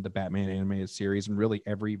in the Batman animated series and really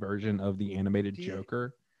every version of the animated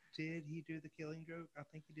Joker. Did he do the Killing Joke? I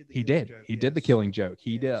think he did the Killing Joke. He did the Killing Joke.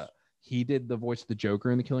 He did the voice of the Joker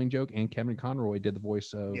in the Killing Joke, and Kevin Conroy did the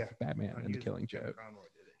voice of Batman in the Killing Joke.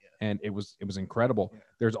 And it was incredible. Yeah.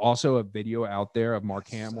 There's also a video out there of Mark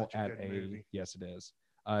Hamill at a yes, it is.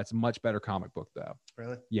 It's a much better comic book though.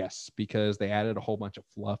 Really? Yes, because they added a whole bunch of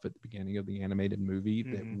fluff at the beginning of the animated movie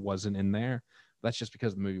that wasn't in there. That's just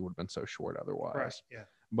because the movie would have been so short otherwise. Right. Yeah.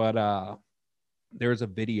 But there's a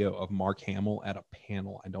video of Mark Hamill at a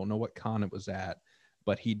panel. I don't know what con it was at,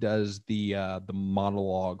 but he does the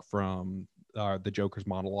monologue from the Joker's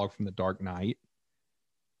monologue from The Dark Knight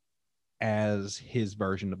as his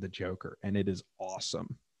version of the Joker, and it is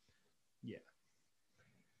awesome. Yeah.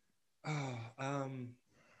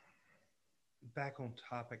 Back on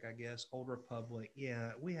topic, I guess. Old Republic.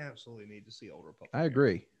 Yeah, we absolutely need to see Old Republic. I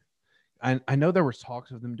agree. I know there was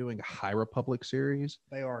talks of them doing a High Republic series.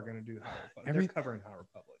 They are going to do High Republic. They're covering High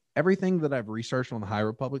Republic. Everything that I've researched on the High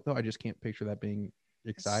Republic, though, I just can't picture that being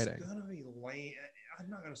exciting. It's going to be lame. I'm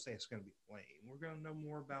not going to say it's going to be lame. We're going to know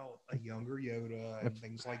more about a younger Yoda and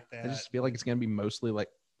things like that. I just feel like it's going to be mostly like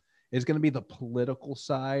it's going to be the political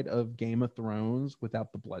side of Game of Thrones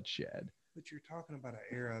without the bloodshed. But you're talking about an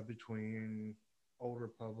era between Old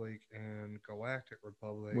Republic and Galactic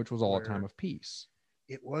Republic, which was all a time of peace.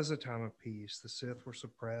 It was a time of peace. The Sith were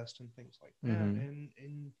suppressed and things like that. Mm-hmm.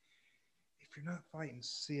 And if you're not fighting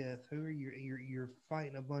Sith, who are you? You're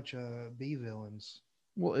fighting a bunch of B villains.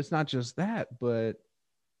 Well, it's not just that, but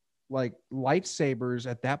like lightsabers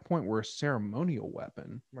at that point were a ceremonial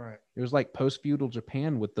weapon. Right. It was like post-feudal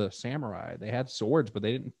Japan with the samurai. They had swords, but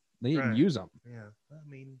they didn't Right. use them. Yeah. I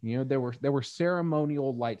mean, you know, there were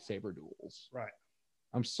ceremonial lightsaber duels. Right.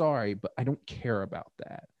 I'm sorry, but I don't care about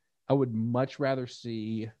that. I would much rather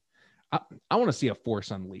see I want to see a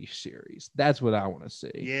Force Unleashed series. That's what I want to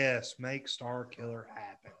see. Yes, make Star Killer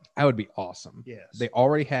happen. That would be awesome. Yes. They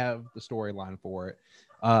already have the storyline for it.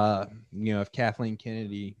 You know, if Kathleen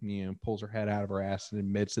Kennedy, you know, pulls her head out of her ass and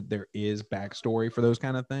admits that there is backstory for those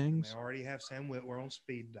kind of things. They already have Sam Witwer on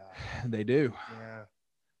speed dial. They do.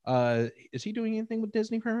 Yeah. Is he doing anything with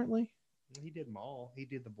Disney currently? He did Maul. He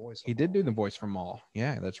did the voice. He did do the voice for Maul.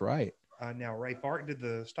 Yeah, that's right. Now Ray Park did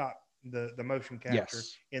the motion capture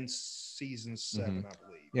Yes. in season 7, I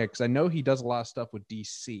believe. Yeah, because I know he does a lot of stuff with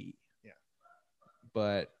DC. Yeah.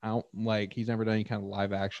 But I don't like he's never done any kind of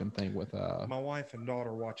live action thing with My wife and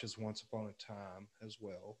daughter watches Once Upon a Time as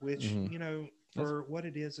well, which you know, for what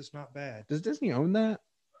it is, it's not bad. Does Disney own that?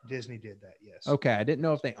 Disney did that, yes. Okay, I didn't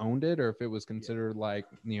know if they owned it or if it was considered like,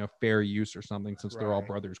 you know, fair use or something since they're all Right.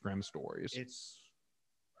 Brothers Grimm stories. It's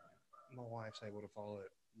my wife's able to follow it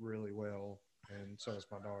really well, and so is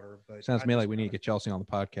my daughter. But Sounds to me like we need to get Chelsea on the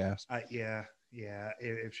podcast. Yeah.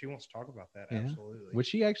 If she wants to talk about that, Yeah. absolutely. Would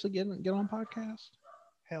she actually get on podcast?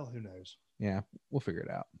 Hell, who knows? Yeah, we'll figure it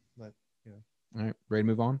out. But you know, All right, ready to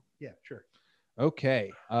move on? yeah, sure. Okay.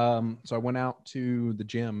 So I went out to the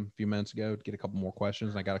gym a few minutes ago to get a couple more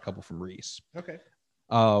questions, and I got a couple from Reese. Okay.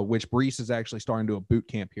 Which Reese is actually starting to do a boot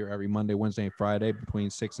camp here every Monday, Wednesday, and Friday between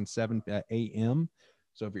 6 and 7 a.m.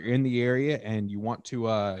 So if you're in the area and you want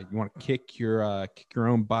to kick your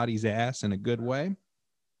own body's ass in a good way,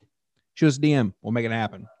 shoot us a DM. We'll make it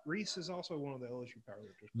happen. Reese is also one of the LSU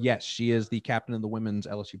powerlifters. Yes, she is the captain of the women's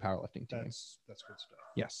LSU powerlifting team. That's good stuff.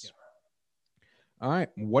 Yes. Yeah. All right.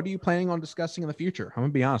 What are you planning on discussing in the future? I'm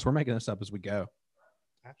gonna be honest. We're making this up as we go.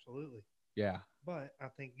 Absolutely. Yeah. But I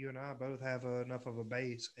think you and I both have enough of a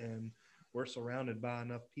base, and we're surrounded by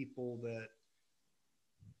enough people that,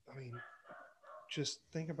 I mean, just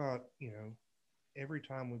think about, you know, every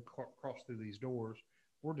time we cross through these doors,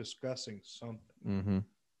 we're discussing something, Mm-hmm.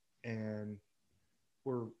 and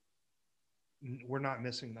we're not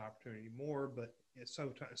missing the opportunity more. But it's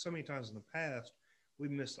so many times in the past, we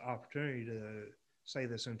missed the opportunity to say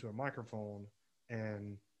this into a microphone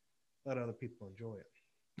and let other people enjoy it.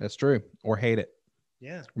 That's true. Or hate it.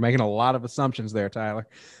 Yeah. We're making a lot of assumptions there, Tyler.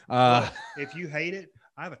 Well, if you hate it,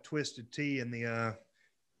 I have a Twisted Tea in the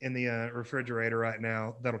refrigerator right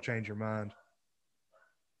now that'll change your mind.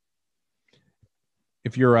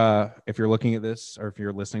 If you're looking at this or if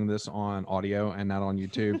you're listening to this on audio and not on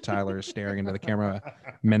YouTube, Tyler is staring into the camera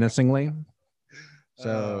menacingly.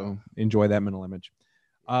 So enjoy that mental image.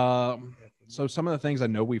 So some of the things I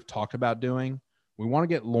know we've talked about doing, we want to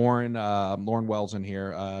get Lauren Wells in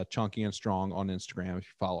here, Chunky and Strong on Instagram if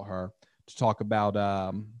you follow her, to talk about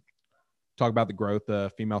the growth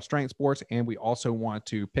of female strength sports, and we also want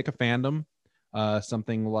to pick a fandom,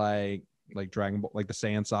 something like Dragon Ball, like the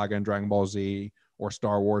Saiyan Saga and Dragon Ball Z, or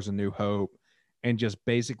Star Wars: A New Hope, and just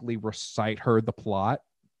basically recite her the plot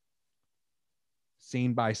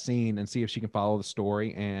scene by scene and see if she can follow the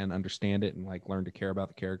story and understand it and like learn to care about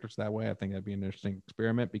the characters that way. I think that'd be an interesting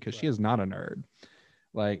experiment because she is not a nerd,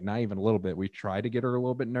 like not even a little bit. We tried to get her a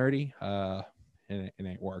little bit nerdy, and it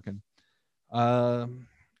ain't working.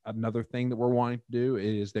 Another thing that we're wanting to do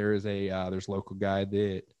is there's a local guy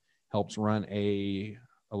that helps run a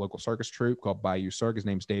local circus troupe called Bayou Circus. His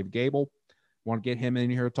name's Dave Gable. Want to get him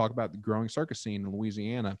in here to talk about the growing circus scene in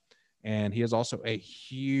Louisiana. And he is also a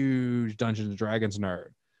huge Dungeons and Dragons nerd.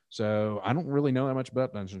 So I don't really know that much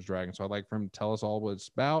about Dungeons and Dragons. So I'd like for him to tell us all what it's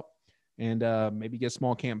about. and maybe get a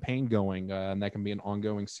small campaign going, and that can be an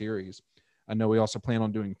ongoing series. I know we also plan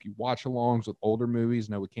on doing a few watch-alongs with older movies.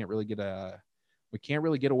 No, we can't really get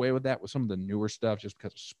away with that with some of the newer stuff just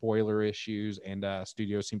because of spoiler issues, and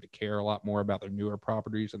studios seem to care a lot more about their newer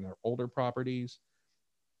properties than their older properties.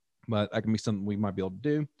 But that can be something we might be able to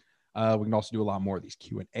do. We can also do a lot more of these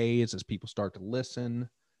Q&As as people start to listen.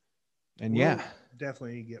 And We'll yeah,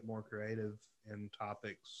 definitely get more creative in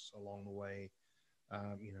topics along the way.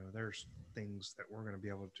 There's things that we're going to be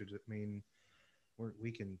able to do. I mean,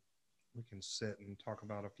 we can sit and talk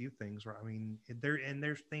about a few things. Right? I mean,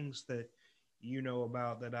 there's things that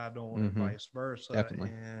about that I don't, and vice versa.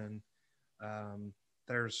 Definitely. And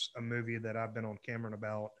there's a movie that I've been on Cameron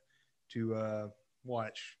about to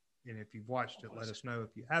watch. And if you've watched it, let us know.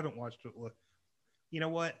 If you haven't watched it, you know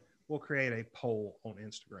what? We'll create a poll on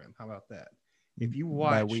Instagram. How about that? If you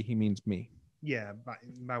watch, by we he means me. Yeah,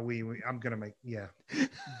 by we I'm gonna make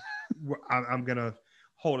I'm gonna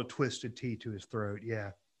hold a Twisted Tea to his throat.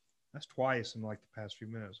 Yeah, that's twice in like the past few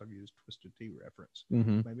minutes I've used Twisted Tea reference.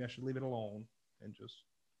 Maybe I should leave it alone and just.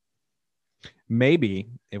 Maybe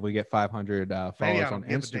if we get 500 followers on I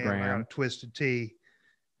Instagram, got a Twisted Tea,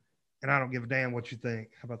 and I don't give a damn what you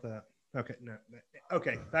think. How about that? Okay, no.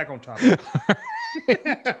 Okay, back on topic.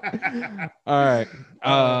 All right.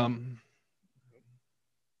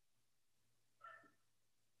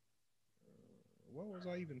 What was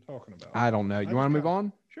I even talking about? I don't know. You want to move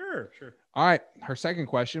on? Sure. All right. Her second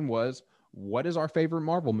question was, what is our favorite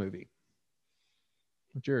Marvel movie?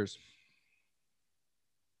 What's yours?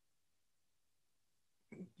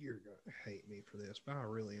 You're going to hate me for this, but I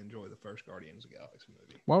really enjoy the first Guardians of the Galaxy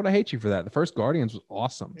movie. Why would I hate you for that? The first Guardians was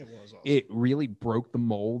awesome. It was awesome. It really broke the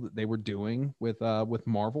mold that they were doing with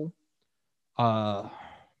Marvel. Up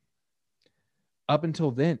until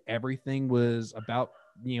then, everything was about,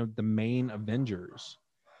 the main Avengers.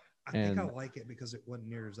 I think I like it because it wasn't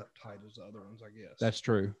near as uptight as the other ones, I guess. That's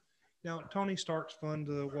true. Now, Tony Stark's fun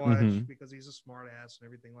to watch because he's a smart ass and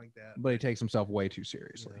everything like that. But he takes himself way too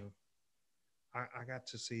seriously. I got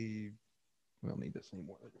to see. We don't need this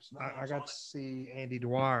anymore. I got to see Andy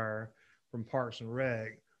Dwyer from Parks and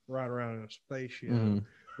Rec ride around in a spaceship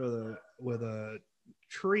with a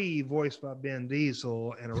tree voiced by Ben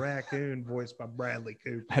Diesel and a raccoon voiced by Bradley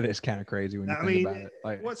Cooper. That is kind of crazy when you think about it.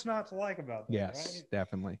 Like, what's not to like about that? Yes, right?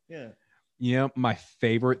 definitely. Yeah. My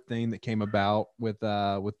favorite thing that came about with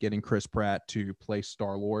getting Chris Pratt to play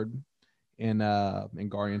Star-Lord in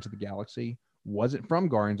Guardians of the Galaxy wasn't from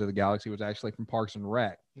Guardians of the Galaxy. It was actually from Parks and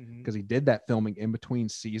Rec because he did that filming in between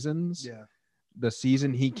seasons. Yeah. The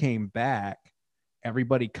season he came back,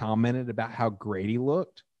 everybody commented about how great he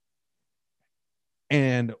looked.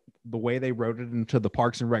 And the way they wrote it into the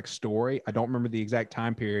Parks and Rec story, I don't remember the exact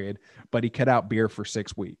time period, but he cut out beer for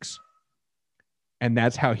 6 weeks. And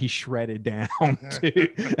that's how he shredded down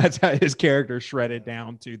that's how his character shredded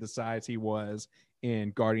down to the size he was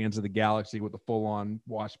in Guardians of the Galaxy with the full-on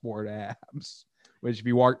washboard abs. Which if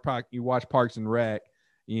you watch Parks and Rec,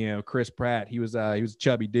 Chris Pratt, he was a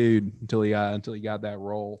chubby dude until he got that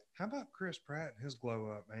role. How about Chris Pratt and his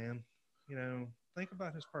glow up, man? Think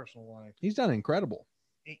about his personal life. He's done incredible.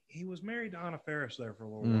 He was married to Anna Faris there for a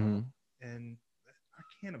little while, and I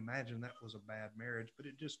can't imagine that was a bad marriage, but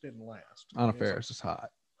it just didn't last. Anna Faris is hot.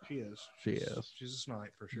 She is. She's a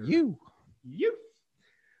snipe for sure. You.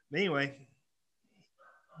 Anyway,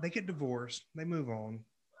 they get divorced. They move on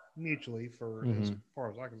mutually for as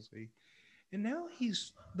far as I can see. And now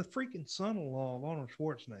he's the freaking son-in-law of Arnold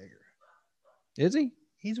Schwarzenegger. Is he?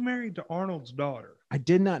 He's married to Arnold's daughter. I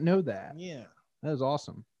did not know that. Yeah. That is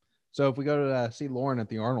awesome. So if we go to see Lauren at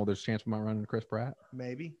the Arnold, there's a chance we might run into Chris Pratt.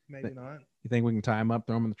 Maybe not. You think we can tie him up,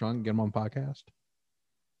 throw him in the trunk, and get him on the podcast?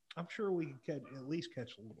 I'm sure we could at least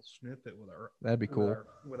catch a little snippet with our. That'd be cool.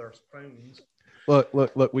 With our phones.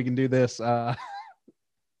 Look. We can do this.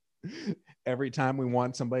 Every time we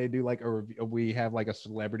want somebody to do like a review, we have like a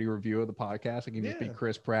celebrity review of the podcast. It can just be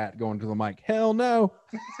Chris Pratt going to the mic, hell no,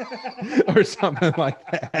 or something like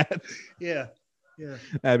that. Yeah.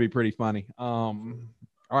 That'd be pretty funny. All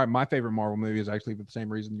right, my favorite Marvel movie is actually for the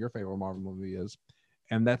same reason your favorite Marvel movie is,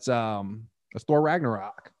 and that's Thor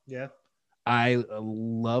Ragnarok. Yeah. I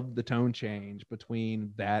love the tone change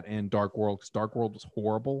between that and Dark World, because Dark World was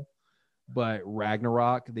horrible, but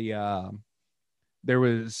Ragnarok, there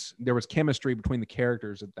was chemistry between the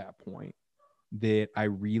characters at that point that I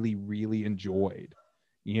really, really enjoyed.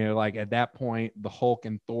 Like at that point, the Hulk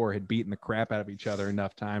and Thor had beaten the crap out of each other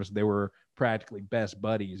enough times. They were practically best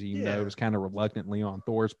buddies, even though it was kind of reluctantly on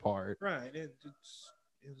Thor's part. Right. It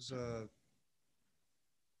was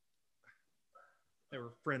they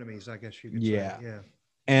were frenemies, I guess you could say. Yeah.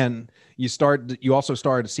 And you also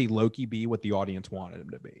started to see Loki be what the audience wanted him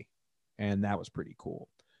to be. And that was pretty cool.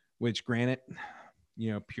 Which, granted,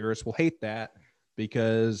 purists will hate that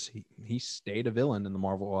because he stayed a villain in the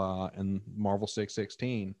Marvel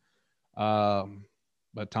 616.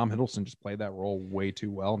 But Tom Hiddleston just played that role way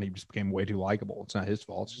too well, and he just became way too likable. It's not his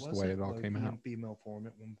fault. It's just the way it all came out. In female form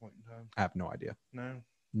at one point in time? I have no idea.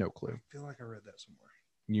 No clue. I feel like I read that somewhere.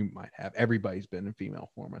 You might have. Everybody's been in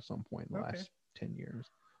female form at some point in the last 10 years.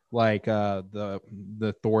 Like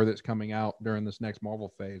the Thor that's coming out during this next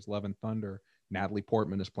Marvel phase, Love and Thunder, Natalie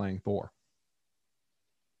Portman is playing Thor.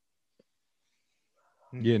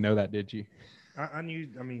 You didn't know that, did you? I knew.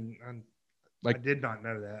 I mean, I did not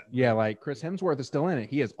know that. Yeah, like Chris Hemsworth is still in it.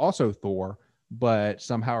 He is also Thor, but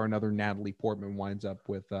somehow or another, Natalie Portman winds up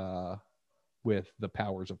with the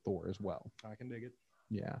powers of Thor as well. I can dig it.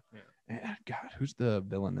 Yeah. And God, who's the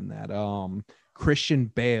villain in that?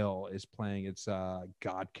 Christian Bale is playing. It's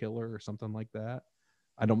God Killer or something like that.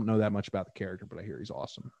 I don't know that much about the character, but I hear he's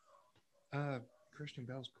awesome. Christian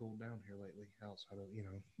Bale's cooled down here lately. Outside of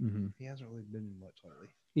he hasn't really been much lately.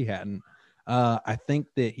 He hadn't. I think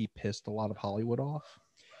that he pissed a lot of Hollywood off.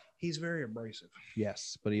 He's very abrasive.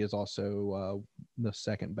 Yes, but he is also the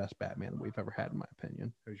second best Batman we've ever had, in my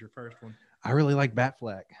opinion. Who's your first one? I really like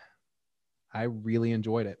Batfleck. I really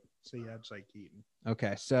enjoyed it. See, I'd say Keaton.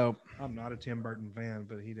 Okay, so I'm not a Tim Burton fan,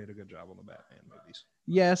 but he did a good job on the Batman movies.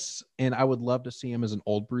 Yes, and I would love to see him as an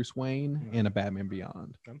old Bruce Wayne in a Batman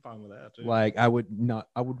Beyond. I'm fine with that too. Like I would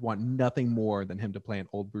want nothing more than him to play an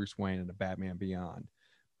old Bruce Wayne in a Batman Beyond.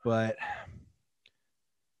 But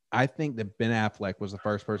I think that Ben Affleck was the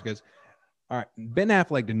first person, because all right, Ben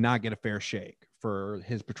Affleck did not get a fair shake for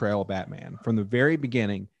his portrayal of Batman. From the very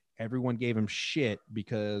beginning, everyone gave him shit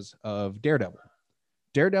because of Daredevil.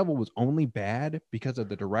 Daredevil was only bad because of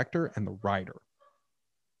the director and the writer.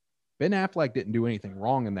 Ben Affleck didn't do anything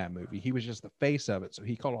wrong in that movie. He was just the face of it, so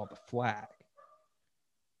he caught all the flack.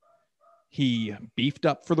 He beefed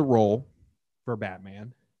up for the role for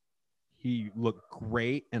Batman. He looked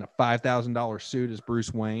great in a $5,000 suit as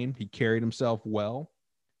Bruce Wayne. He carried himself well.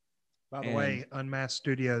 By the way, Unmasked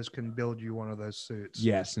Studios can build you one of those suits.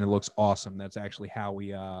 Yes, and it looks awesome. That's actually how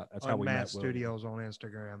we Unmasked Studios on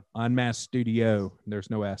Instagram. Unmasked Studio. There's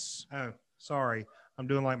no S. Oh, sorry. I'm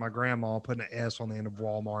doing like my grandma, putting an S on the end of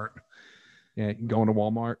Walmart. Yeah, going to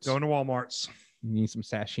Walmart. Going to Walmart's. You need some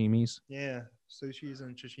sashimis. Yeah, sushis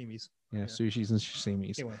and sashimis. Yeah, sushis and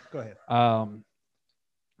sashimis. Anyway, go ahead.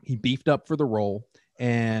 He beefed up for the role,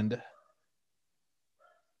 and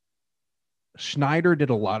Snyder did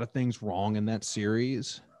a lot of things wrong in that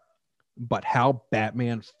series, but how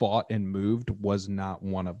Batman fought and moved was not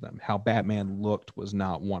one of them. How Batman looked was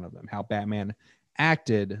not one of them. How Batman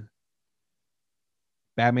acted,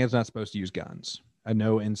 Batman's not supposed to use guns. I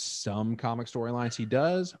know in some comic storylines he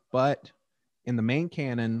does, but in the main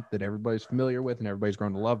canon that everybody's familiar with and everybody's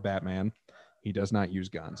grown to love Batman, he does not use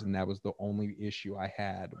guns. And that was the only issue I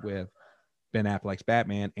had with Ben Affleck's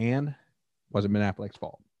Batman, and wasn't Ben Affleck's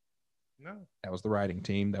fault. No, that was the writing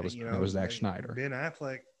team. That was Zack Snyder. Ben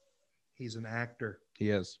Affleck, he's an actor.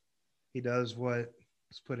 He is. He does what's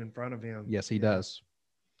put in front of him. Yes, he does.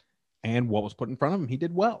 And what was put in front of him, he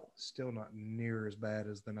did well. Still not near as bad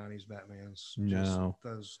as the 90s Batman's. No.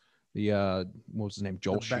 Those. What was his name?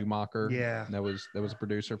 Joel Schumacher. Yeah. That was a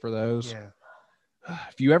producer for those. Yeah.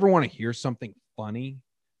 If you ever want to hear something funny,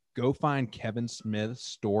 go find Kevin Smith's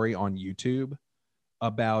story on YouTube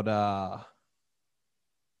about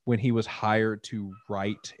when he was hired to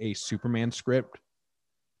write a Superman script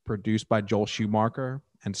produced by Joel Schumacher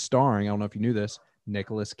and starring, I don't know if you knew this,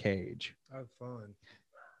 Nicolas Cage. Oh, fun.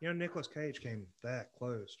 Nicolas Cage came that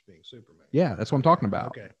close to being Superman. Yeah, that's what I'm talking about.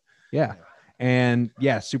 Okay. Yeah. And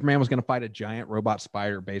yeah, Superman was going to fight a giant robot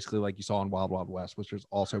spider, basically like you saw in Wild Wild West, which was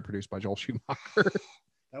also produced by Joel Schumacher.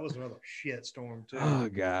 That was another shit storm, too. Oh,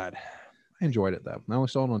 God. I enjoyed it, though. I only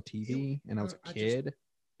saw it on TV, and I was a kid,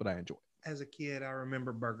 but I enjoyed it. As a kid, I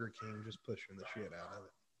remember Burger King just pushing the shit out of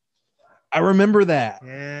it. I remember that.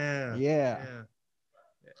 Yeah.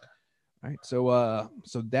 All right, so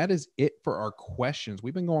that is it for our questions.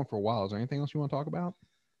 We've been going for a while. Is there anything else you want to talk about?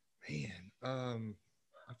 Man,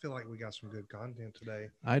 I feel like we got some good content today.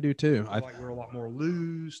 I do too. I feel like we're a lot more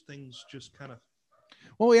loose. Things just kind of.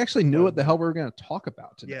 Well, we actually knew what the hell we were going to talk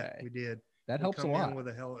about today. Yeah, we did. That helps a lot. With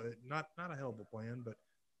not a hell of a plan, but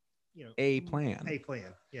a plan. A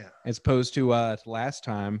plan. Yeah. As opposed to last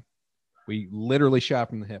time, we literally shot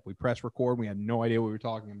from the hip. We pressed record. We had no idea what we were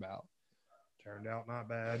talking about. Turned out not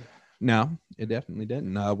bad. No, it definitely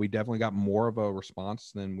didn't. We definitely got more of a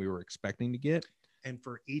response than we were expecting to get. And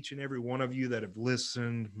for each and every one of you that have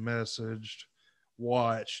listened, messaged,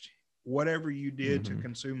 watched, whatever you did to Mhm.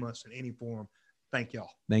 consume us in any form. Thank y'all.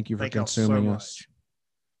 Thank you for Thank y'all so consuming much. us.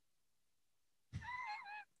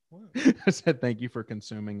 What? I said thank you for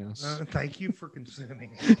consuming us. Thank you for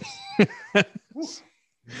consuming.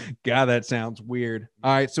 God, that sounds weird.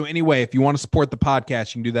 All right. So anyway, if you want to support the podcast,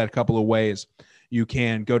 you can do that a couple of ways. You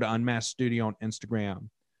can go to Unmasked Studio on Instagram.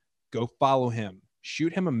 Go follow him.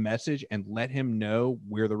 Shoot him a message and let him know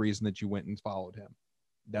we're the reason that you went and followed him.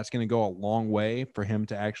 That's going to go a long way for him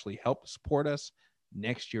to actually help support us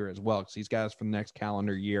next year as well, because he's got us for the next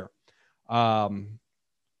calendar year.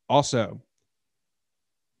 Also,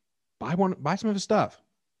 buy some of his stuff.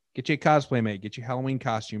 Get you a cosplay made. Get your Halloween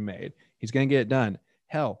costume made. He's going to get it done.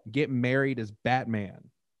 Hell, get married as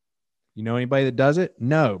Batman. You know anybody that does it?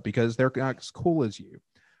 No, because they're not as cool as you.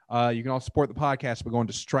 You can also support the podcast by going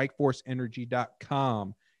to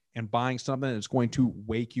strikeforceenergy.com and buying something that's going to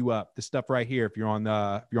wake you up. This stuff right here, if you're on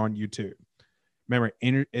YouTube. Remember,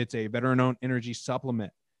 it's a veteran-owned energy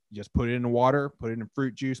supplement. You just put it in water, put it in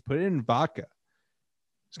fruit juice, put it in vodka.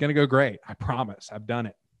 It's going to go great. I promise. I've done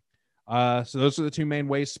it. So those are the two main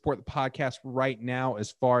ways to support the podcast right now,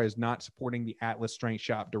 as far as not supporting the Atlas Strength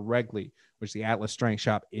Shop directly, which the Atlas Strength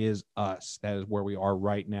Shop is us. That is where we are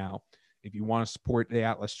right now. If you want to support the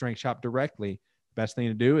Atlas Strength Shop directly, the best thing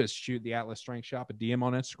to do is shoot the Atlas Strength Shop a DM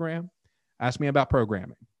on Instagram. Ask me about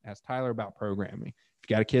programming. Ask Tyler about programming. If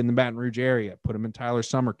you got a kid in the Baton Rouge area, put him in Tyler's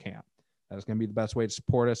summer camp. That's going to be the best way to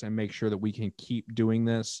support us and make sure that we can keep doing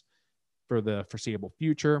this for the foreseeable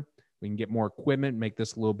future. We can get more equipment, make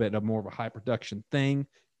this a little bit of more of a high production thing,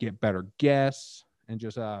 get better guests, and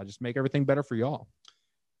just make everything better for y'all.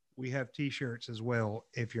 We have t-shirts as well.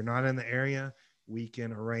 If you're not in the area, we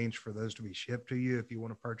can arrange for those to be shipped to you if you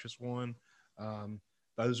want to purchase one.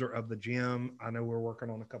 Those are of the gym. I know we're working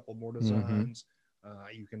on a couple more designs.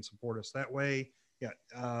 You can support us that way. Yeah.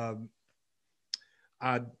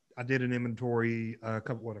 I did an inventory a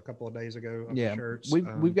couple of days ago of the shirts.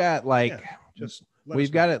 We've got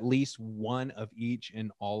we've got at least one of each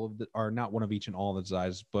in all of the, or not one of each in all the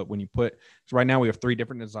sizes, but when you put, so right now we have 3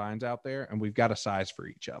 different designs out there and we've got a size for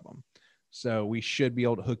each of them. So we should be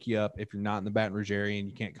able to hook you up if you're not in the Baton Rouge area and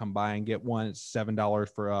you can't come by and get one. It's $7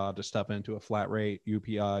 for to stuff into a flat rate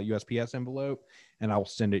USPS envelope, and I will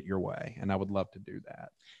send it your way. And I would love to do that.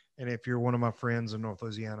 And if you're one of my friends in North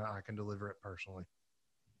Louisiana, I can deliver it personally.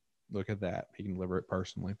 Look at that. He can deliver it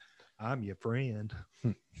personally. I'm your friend.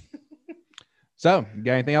 So, you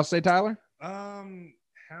got anything else to say, Tyler?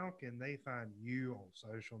 How can they find you on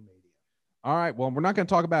social media? All right. Well, we're not going to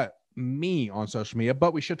talk about me on social media,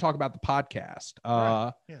 but we should talk about the podcast.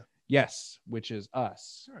 Right. Yeah. Yes, which is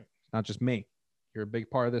us. Right. Not just me. You're a big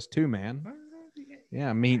part of this too, man. Yeah,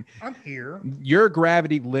 I mean, I'm here. Your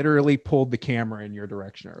gravity literally pulled the camera in your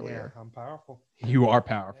direction earlier. Yeah, I'm powerful. You are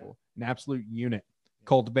powerful. An absolute unit.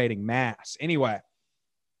 Cultivating mass. Anyway.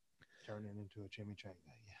 Turning into a chimichanga.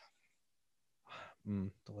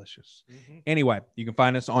 Delicious. Anyway, you can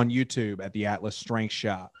find us on YouTube at the Atlas Strength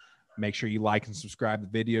Shop. Make sure you like and subscribe to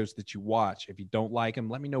the videos that you watch. If you don't like them,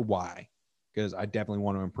 let me know why, because I definitely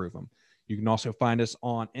want to improve them. You can also find us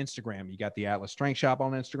on Instagram. You got the Atlas Strength Shop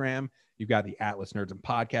on Instagram. You've got the Atlas Nerds and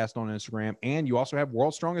Podcast on Instagram. And you also have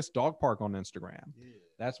World's Strongest Dog Park on Instagram. Yeah.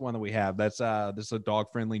 That's one that we have. That's this is a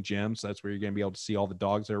dog-friendly gym, so that's where you're going to be able to see all the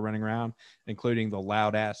dogs that are running around, including the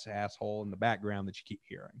loud-ass asshole in the background that you keep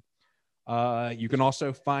hearing. You can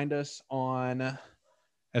also find us on,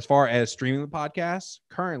 as far as streaming the podcast,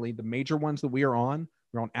 currently the major ones that we are on,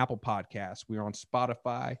 we're on Apple Podcasts, we're on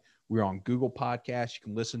Spotify, we're on Google Podcasts. You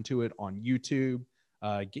can listen to it on YouTube.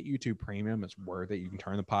 Get YouTube Premium. It's worth it. You can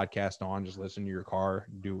turn the podcast on, just listen to your car,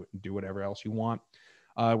 do whatever else you want.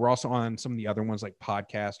 We're also on some of the other ones like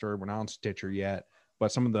Podcaster. We're not on Stitcher yet,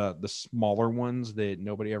 but some of the smaller ones that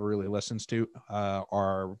nobody ever really listens to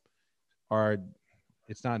are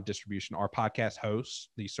it's not distribution. Our podcast hosts,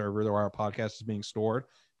 the server where our podcast is being stored,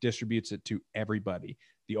 distributes it to everybody.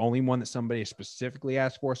 The only one that somebody specifically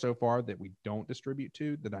asked for so far that we don't distribute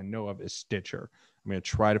to that I know of is Stitcher. I'm going to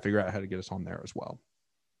try to figure out how to get us on there as well.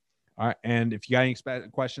 All right. And if you got any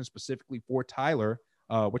questions specifically for Tyler,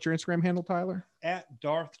 what's your Instagram handle, Tyler? At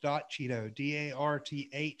Darth.Cheeto,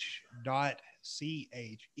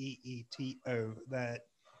 DARTH.CHEETO. That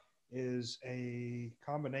is a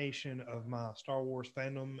combination of my Star Wars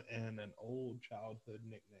fandom and an old childhood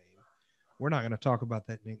nickname. We're not going to talk about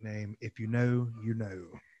that nickname. If you know, you know.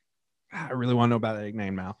 I really want to know about that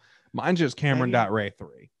nickname now. Mine's just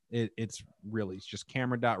Cameron.Ray3. It's just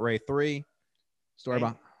Cameron.Ray3. Story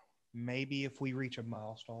about. Maybe if we reach a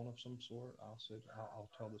milestone of some sort, I'll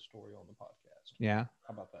tell the story on the podcast. Yeah.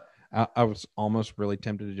 How about that? I was almost really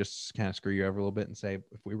tempted to just kind of screw you over a little bit and say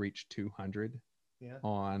if we reach 200, Yeah.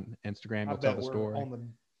 on Instagram. I You'll tell bet the we're story. on the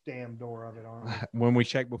damn door of it, aren't When we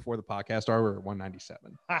checked before the podcast started, we were at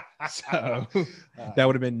 197. we? So that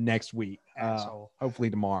would have been next week. Asshole. Hopefully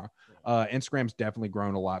tomorrow. Instagram's definitely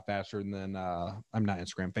grown a lot faster than I'm not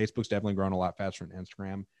Instagram. Facebook's definitely grown a lot faster than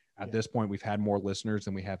Instagram. At Yeah. this point, we've had more listeners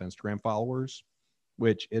than we have Instagram followers,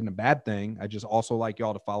 which isn't a bad thing. I just also like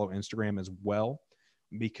y'all to follow Instagram as well,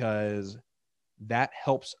 because that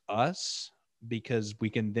helps us, because we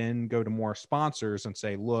can then go to more sponsors and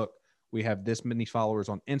say, look, we have this many followers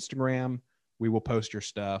on Instagram. We will post your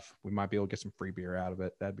stuff. We might be able to get some free beer out of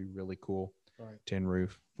it. That'd be really cool. Right. Tin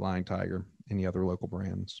Roof, Flying Tiger, any other local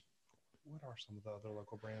brands. What are some of the other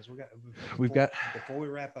local brands We've got- before we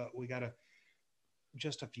wrap up, we got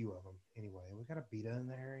just a few of them anyway. We got a Beta in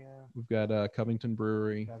the area, We've got Covington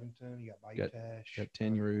Brewery, Covington. You got Got- Bayou-Teche, got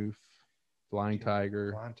Tin Roof, Flying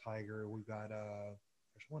Tiger. Flying Tiger. We got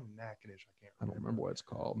there's one in Natchitoches. I don't remember what it's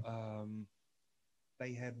called.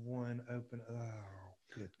 They had one open. Oh,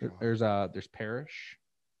 good God. There's Parish.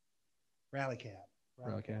 Rally Cap.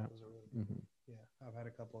 Rally Cap. Was a really good. Mhm. Yeah, I've had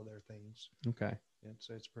a couple of their things. Okay.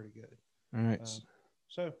 It's pretty good. All right.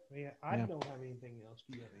 So yeah, I Yeah. don't have anything else.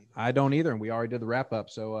 Do you have anything? I don't either, and we already did the wrap up.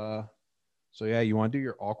 So yeah, you want to do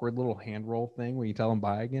your awkward little hand roll thing where you tell them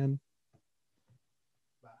bye again?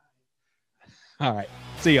 Bye. All right.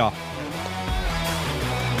 See y'all.